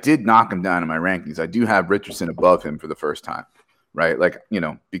 I did knock him down in my rankings. I do have Richardson above him for the first time. Right. Like,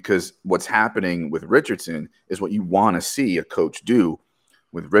 because what's happening with Richardson is what you want to see a coach do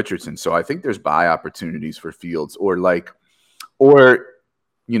with Richardson. So I think there's buy opportunities for Fields or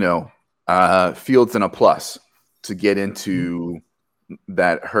Fields and a plus to get into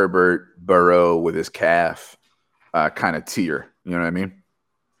that Herbert Burrow with his calf kind of tier. You know what I mean?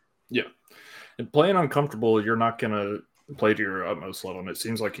 Yeah. And playing uncomfortable, you're not going to play to your utmost level. And it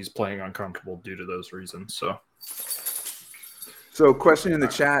seems like he's playing uncomfortable due to those reasons. So question in the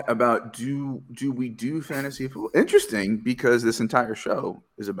chat about do we do fantasy football? Interesting, because this entire show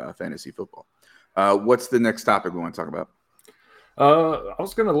is about fantasy football. What's the next topic we want to talk about? I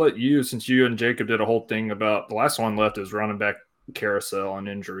was going to let you, since you and Jacob did a whole thing about the last one left is running back carousel and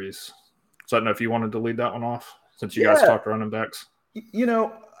injuries. So I don't know if you wanted to lead that one off since you guys talked running backs.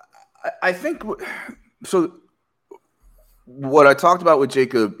 I think so. What I talked about with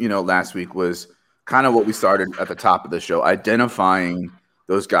Jacob, last week was kind of what we started at the top of the show, identifying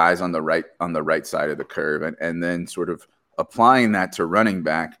those guys on the right side of the curve and then sort of applying that to running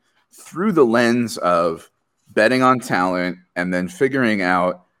back through the lens of betting on talent and then figuring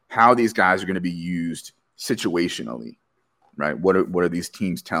out how these guys are going to be used situationally, right? What are these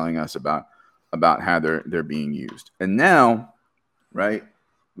teams telling us about how they're being used? And now, right,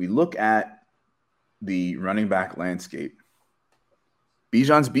 we look at the running back landscape.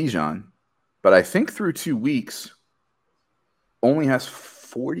 Bijan's Bijan, but I think through 2 weeks only has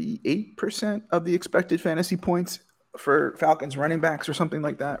 48% of the expected fantasy points for Falcons running backs or something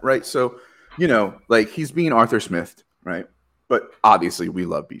like that, right? So, he's being Arthur Smith, right? But obviously we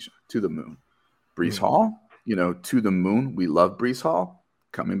love Bijan to the moon. Breece Hall, to the moon. We love Breece Hall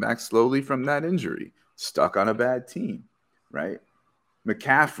coming back slowly from that injury, stuck on a bad team, right?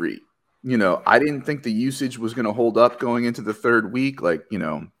 McCaffrey, I didn't think the usage was going to hold up going into the third week.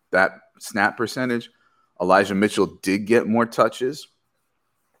 That snap percentage. Elijah Mitchell did get more touches.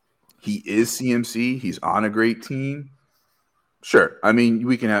 He is CMC. He's on a great team. Sure. I mean,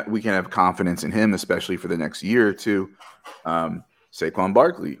 we can have confidence in him, especially for the next year or two. Saquon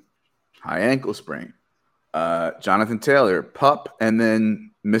Barkley, high ankle sprain. Jonathan Taylor, pup, and then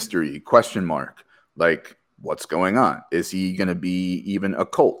mystery, question mark. What's going on? Is he going to be even a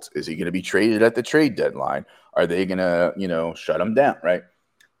Colt? Is he going to be traded at the trade deadline? Are they going to, shut him down, right?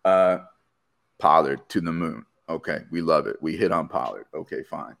 Pollard to the moon. Okay, we love it. We hit on Pollard. Okay,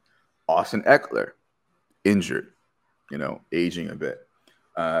 fine. Austin Eckler, injured, aging a bit.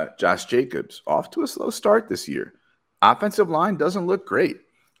 Josh Jacobs, off to a slow start this year. Offensive line doesn't look great.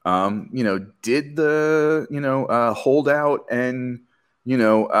 Did the holdout and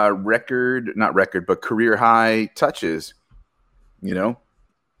career high touches,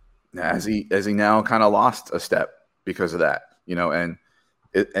 has he now kind of lost a step because of that, and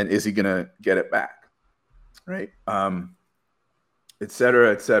is he gonna get it back, right? Et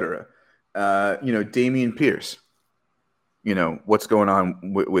cetera, et cetera. Dameon Pierce, what's going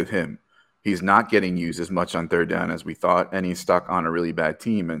on with him? He's not getting used as much on third down as we thought, and he's stuck on a really bad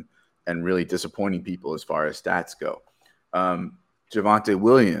team and really disappointing people as far as stats go. Javonte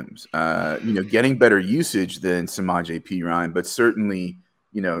Williams, getting better usage than Samaje Perine, but certainly,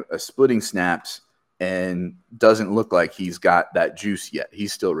 splitting snaps and doesn't look like he's got that juice yet.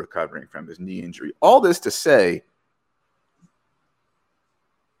 He's still recovering from his knee injury. All this to say,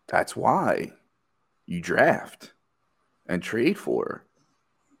 that's why you draft and trade for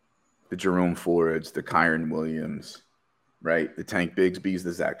the Jerome Fords, the Kyron Williams, right? The Tank Bigsbys,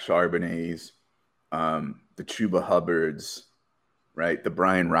 the Zach Charbonnets, the Chuba Hubbards, right? The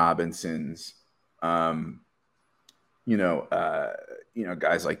Brian Robinsons, guys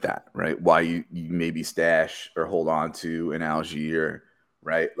like that, right? Why you maybe stash or hold on to an Algier,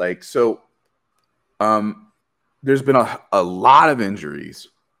 right? There's been a lot of injuries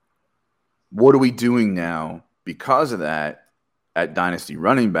what are we doing now because of that at Dynasty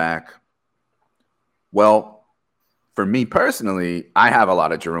running back? Well, for me personally, I have a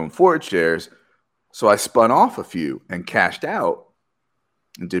lot of Jerome Ford shares, so I spun off a few and cashed out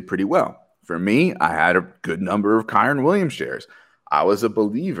and did pretty well. For me, I had a good number of Kyron Williams shares. I was a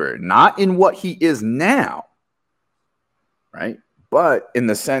believer, not in what he is now, right? But in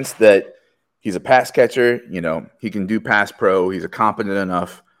the sense that he's a pass catcher, he can do pass pro. He's a competent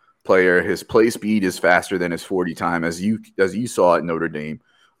enough player. His play speed is faster than his 40 time, as you saw at Notre Dame.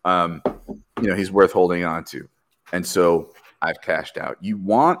 He's worth holding on to. And so I've cashed out. You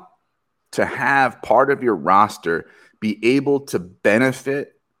want to have part of your roster be able to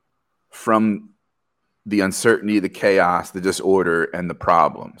benefit from the uncertainty, the chaos, the disorder, and the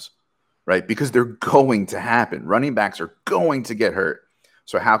problems, right? Because they're going to happen. Running backs are going to get hurt.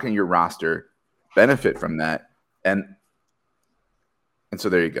 So how can your roster benefit from that? And so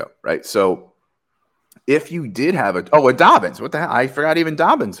there you go, right? So if you did have a Dobbins, what the hell? I forgot even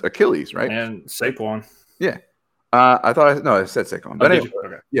Dobbins, Achilles, right? And Saquon. Yeah. I said Saquon. But anyway,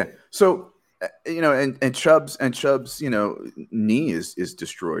 okay. Yeah. So, and Chubb's, knee is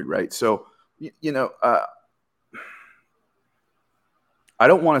destroyed, right? So, I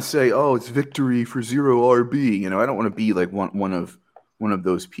don't want to say, it's victory for 0 RB. I don't want to be like one of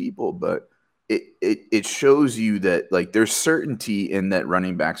those people, but it shows you that like there's certainty in that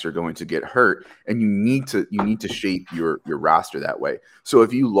running backs are going to get hurt, and you need to shape your roster that way. So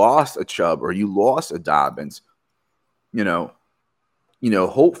if you lost a Chubb or you lost a Dobbins,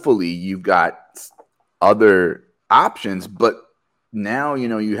 hopefully you've got other options, but now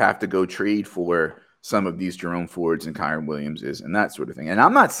you have to go trade for some of these Jerome Fords and Kyron Williamses and that sort of thing. And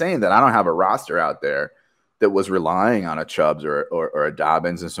I'm not saying that I don't have a roster out there that was relying on a Chubbs or a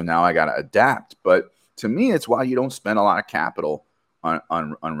Dobbins, and so now I got to adapt. But to me, it's why you don't spend a lot of capital on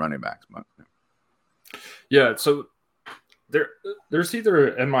running backs. Yeah, so there's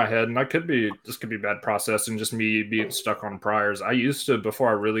either in my head, and this could be bad processing, just me being stuck on priors. I used to, before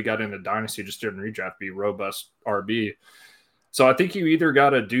I really got into Dynasty, just during redraft, be robust RB. So I think you either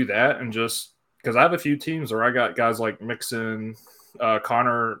got to do that and just because I have a few teams where I got guys like Mixon,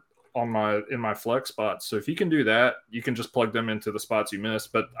 Connor in my flex spots. So if you can do that, you can just plug them into the spots you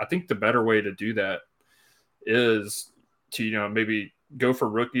missed. But I think the better way to do that is to maybe go for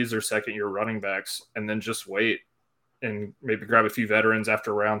rookies or second year running backs and then just wait and maybe grab a few veterans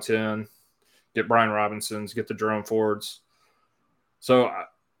after round 10, get Brian Robinsons, get the Jerome Fords. So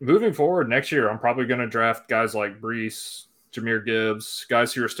moving forward next year, I'm probably going to draft guys like Brees, Jahmyr Gibbs,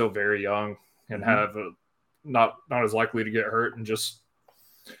 guys who are still very young and have not as likely to get hurt, and just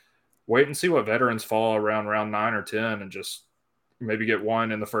wait and see what veterans fall around round 9 or 10 and just maybe get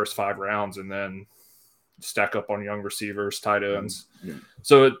one in the first 5 rounds and then stack up on young receivers, tight ends. Yeah.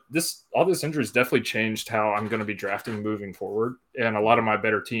 So all this injuries definitely changed how I'm going to be drafting moving forward. And a lot of my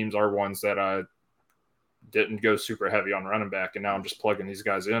better teams are ones that I didn't go super heavy on running back, and now I'm just plugging these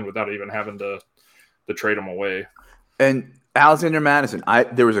guys in without even having to trade them away. And Alexander Madison,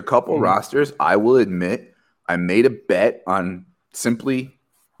 there was a couple rosters, I will admit, I made a bet on simply,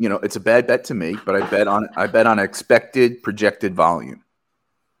 it's a bad bet to make, but I bet on expected projected volume.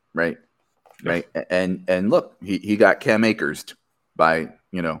 Right. Right. And look, he got Cam Akers by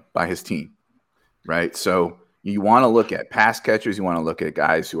his team. Right. So you want to look at pass catchers. You want to look at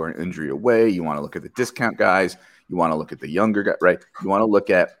guys who are injury away. You want to look at the discount guys. You want to look at the younger guy. Right. You want to look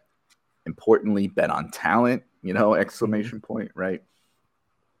at, importantly, bet on talent, exclamation point. Right.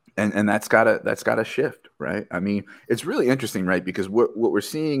 And that's gotta shift. Right. I mean, it's really interesting. Right. Because what we're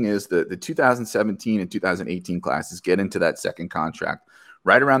seeing is the 2017 and 2018 classes get into that second contract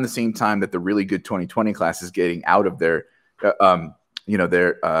right around the same time that the really good 2020 class is getting out of their,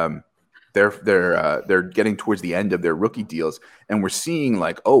 they're getting towards the end of their rookie deals. And we're seeing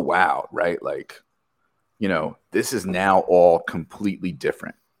like, oh, wow. Right. Like, this is now all completely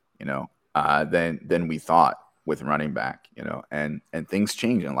different, than we thought with running back, and things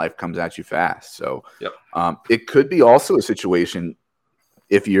change and life comes at you fast. So it could be also a situation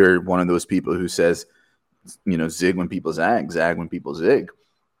if you're one of those people who says, zig when people zag when people zig,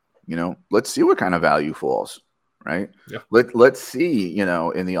 let's see what kind of value falls, right? Yeah. Let's see, in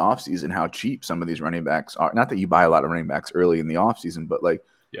the offseason how cheap some of these running backs are. Not that you buy a lot of running backs early in the offseason, but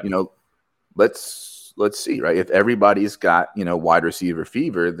let's see, right? If everybody's got, wide receiver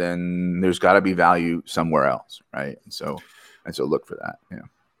fever, then there's got to be value somewhere else, right? And so look for that. Yeah.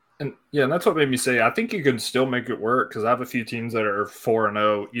 And that's what made me say I think you can still make it work, because I have a few teams that are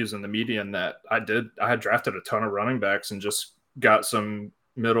 4-0 using the median that I had drafted a ton of running backs and just got some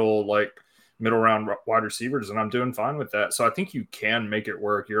middle middle round wide receivers, and I'm doing fine with that. So I think you can make it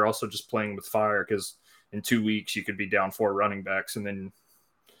work. You're also just playing with fire because in 2 weeks you could be down 4 running backs, and then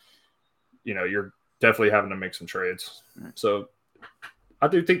you're definitely having to make some trades. So I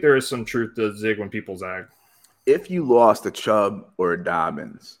do think there is some truth to zig when people zag. If you lost a Chubb or a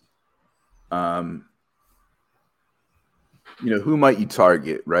Dobbins, who might you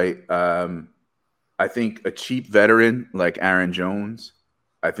target, right? I think a cheap veteran like Aaron Jones.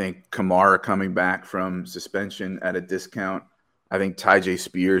 I think Kamara coming back from suspension at a discount. I think Tyjae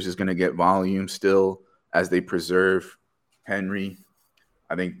Spears is going to get volume still as they preserve Henry.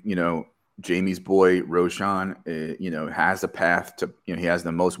 I think, Jamie's boy, Roshan, has a path to, he has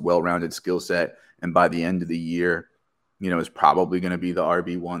the most well-rounded skill set. And by the end of the year, is probably going to be the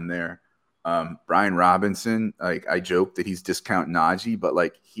RB1 there. Brian Robinson, I joke that he's discount Najee, but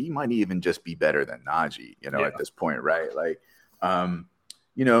he might even just be better than Najee, at this point, right?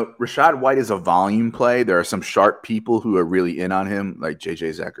 Rachaad White is a volume play. There are some sharp people who are really in on him, like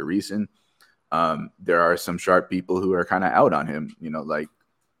JJ Zacharyson. There are some sharp people who are kind of out on him,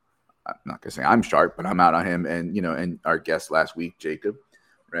 I'm not gonna say I'm sharp, but I'm out on him. And, and our guest last week, Jacob,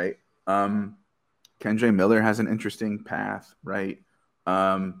 right? Kendre Miller has an interesting path, right?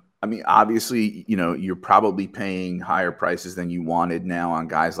 Obviously, you're probably paying higher prices than you wanted now on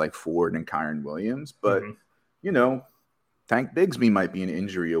guys like Ford and Kyron Williams, but, Tank Bigsby might be an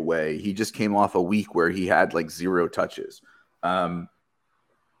injury away. He just came off a week where he had 0 touches. Jaylen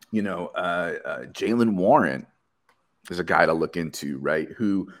Warren is a guy to look into, right?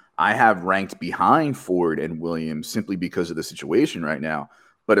 Who I have ranked behind Ford and Williams simply because of the situation right now.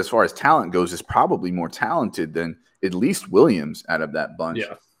 But as far as talent goes, is probably more talented than at least Williams out of that bunch.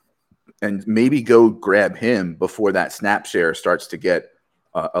 Yeah. And maybe go grab him before that snap share starts to get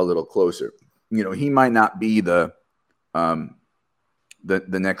a little closer. He might not be the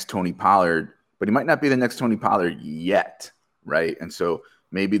next Tony Pollard, but he might not be the next Tony Pollard yet, right? And so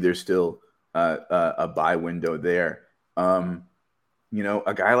maybe there's still a buy window there. A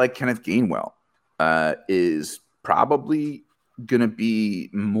guy like Kenneth Gainwell is probably going to be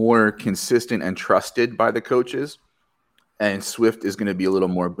more consistent and trusted by the coaches. And Swift is going to be a little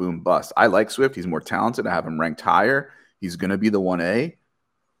more boom bust. I like Swift. He's more talented. I have him ranked higher. He's going to be the 1A.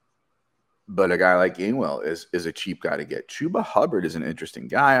 But a guy like Gainwell is a cheap guy to get. Chuba Hubbard is an interesting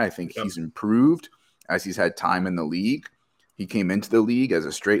guy. I think he's improved as he's had time in the league. He came into the league as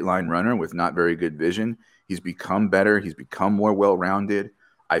a straight line runner with not very good vision. He's become better. He's become more well-rounded.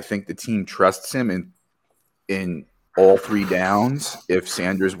 I think the team trusts him in all 3 downs if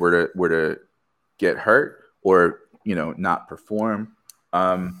Sanders were to get hurt or not perform.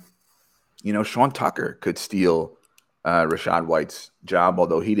 Sean Tucker could steal Rachaad White's job,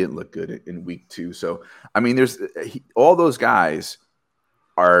 although he didn't look good in week 2. So, there's all those guys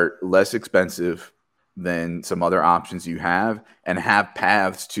are less expensive than some other options you have and have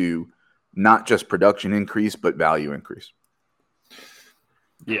paths to not just production increase, but value increase.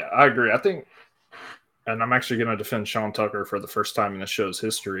 Yeah, I agree. I think, and I'm actually going to defend Sean Tucker for the first time in the show's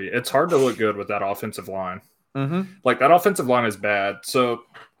history. It's hard to look good with that offensive line. Mm-hmm. That offensive line is bad. So,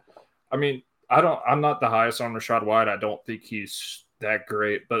 I'm not the highest on Rachaad White. I don't think he's that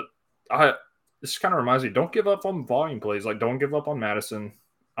great, but this kind of reminds me, don't give up on volume plays. Don't give up on Madison.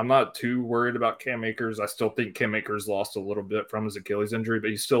 I'm not too worried about Cam Akers. I still think Cam Akers lost a little bit from his Achilles injury, but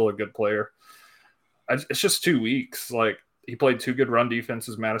he's still a good player. It's just 2 weeks. He played 2 good run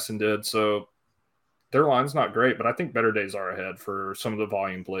defenses, Madison did. So their line's not great, but I think better days are ahead for some of the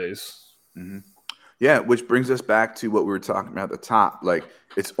volume plays. Mm-hmm. Yeah, which brings us back to what we were talking about at the top.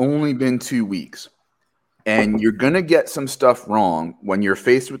 It's only been 2 weeks, and you're going to get some stuff wrong when you're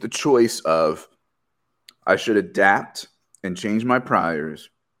faced with the choice of I should adapt and change my priors,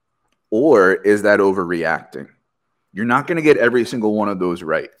 or is that overreacting? You're not going to get every single one of those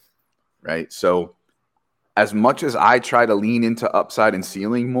right? So as much as I try to lean into upside and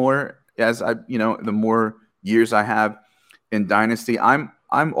ceiling more as the more years I have in Dynasty, I'm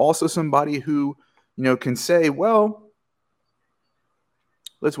also somebody who can say, well,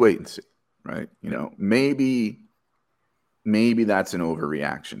 let's wait and see, right? Maybe that's an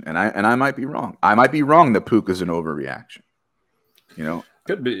overreaction, and I might be wrong. I might be wrong that Puka's an overreaction.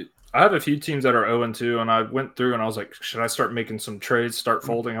 Could be. I have a few teams that are 0-2, and I went through and I was like, should I start making some trades, start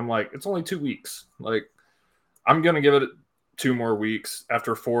folding? I'm like, it's only 2 weeks. I'm going to give it 2 more weeks.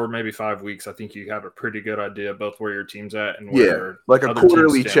 After 4, maybe 5 weeks, I think you have a pretty good idea both where your team's at and where a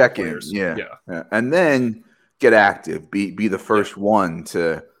quarterly check-in. Yeah. And then get active. Be the first one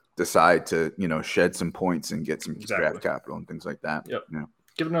to decide to shed some points and get some draft capital and things like that. Yep.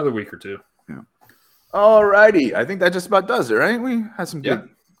 Give it another week or 2. Yeah. All righty. I think that just about does it, right? We had some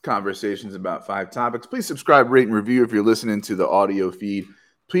conversations about 5 topics. Please subscribe, rate, and review if you're listening to the audio feed.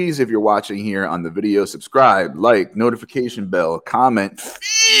 Please, if you're watching here on the video, subscribe, like, notification bell, comment,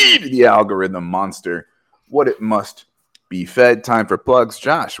 feed the algorithm monster what it must be fed. Time for plugs.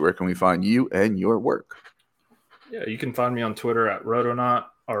 Josh, where can we find you and your work? Yeah, you can find me on Twitter at Rotonaut,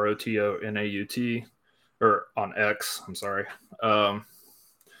 Rotonaut, or on X. I'm sorry.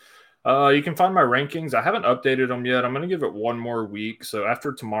 You can find my rankings. I haven't updated them yet. I'm going to give it one more week. So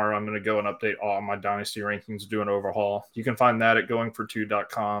after tomorrow, I'm going to go and update all my Dynasty rankings, do an overhaul. You can find that at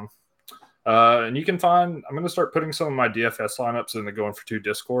goingfor2.com. And you can find, I'm going to start putting some of my DFS lineups in the Going For 2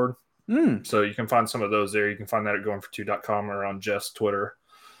 Discord. So you can find some of those there. You can find that at goingfor2.com or on Jeff's Twitter.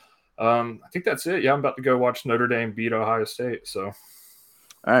 I think that's it. Yeah, I'm about to go watch Notre Dame beat Ohio State. So,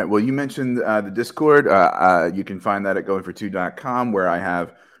 all right. Well, you mentioned the Discord. You can find that at goingfor2.com, where I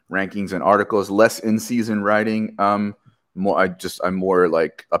have rankings and articles, less in-season writing. I more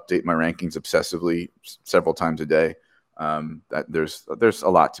like update my rankings obsessively several times a day. That there's a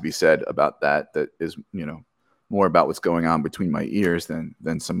lot to be said about that. That is, more about what's going on between my ears than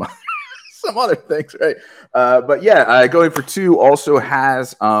some other, some other things, right? But yeah, Going For 2 also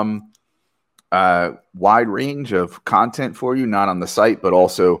has wide range of content for you, not on the site, but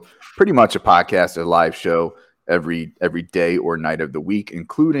also pretty much a podcast, a live show every day or night of the week,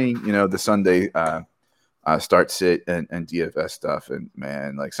 including the Sunday start sit and DFS stuff. And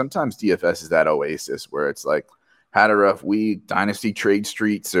man, like sometimes DFS is that oasis where it's like, had a rough week, Dynasty trade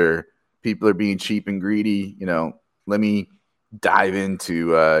streets, or people are being cheap and greedy. Let me dive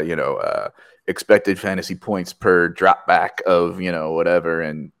into expected fantasy points per drop back of whatever,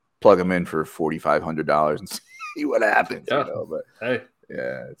 and plug them in for $4,500 and see what happens. Yeah. But hey,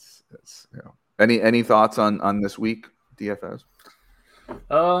 yeah, it's Any thoughts on this week, DFS?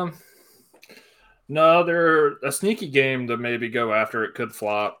 No, they're a sneaky game to maybe go after. It could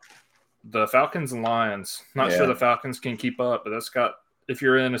flop. The Falcons and Lions. Not sure the Falcons can keep up, but if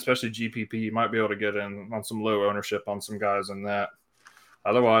you're in, especially GPP, you might be able to get in on some low ownership on some guys in that.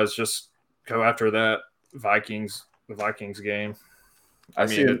 Otherwise, just go after the Vikings game. I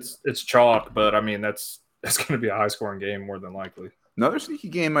mean, it's chalk, but I mean that's going to be a high scoring game more than likely. Another sneaky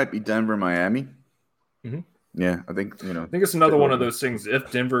game might be Denver, Miami. Mm-hmm. Yeah, I think I think it's another one of those things.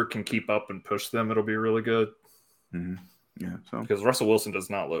 If Denver can keep up and push them, it'll be really good. Mm-hmm. Yeah, so because Russell Wilson does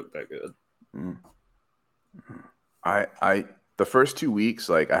not look that good. The first 2 weeks,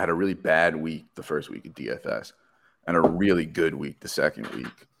 like I had a really bad week the first week of DFS, and a really good week the second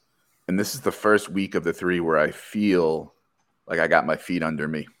week, and this is the first week of the 3 where I feel like I got my feet under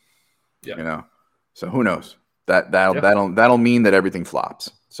me. Yeah, So who knows? That'll mean that everything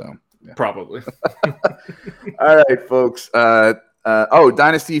flops. So yeah. Probably. All right, folks.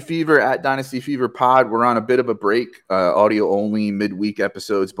 Dynasty Fever at Dynasty Fever Pod. We're on a bit of a break, audio only midweek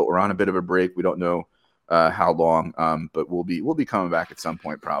episodes, but we're on a bit of a break. We don't know how long, but we'll be coming back at some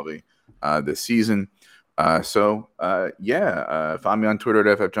point probably this season. Find me on Twitter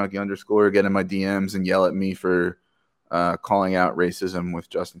at ffjunkie_. Get in my DMs and yell at me for calling out racism with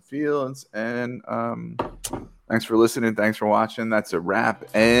Justin Fields. And thanks for listening. Thanks for watching. That's a wrap.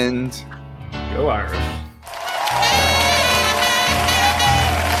 And go Irish.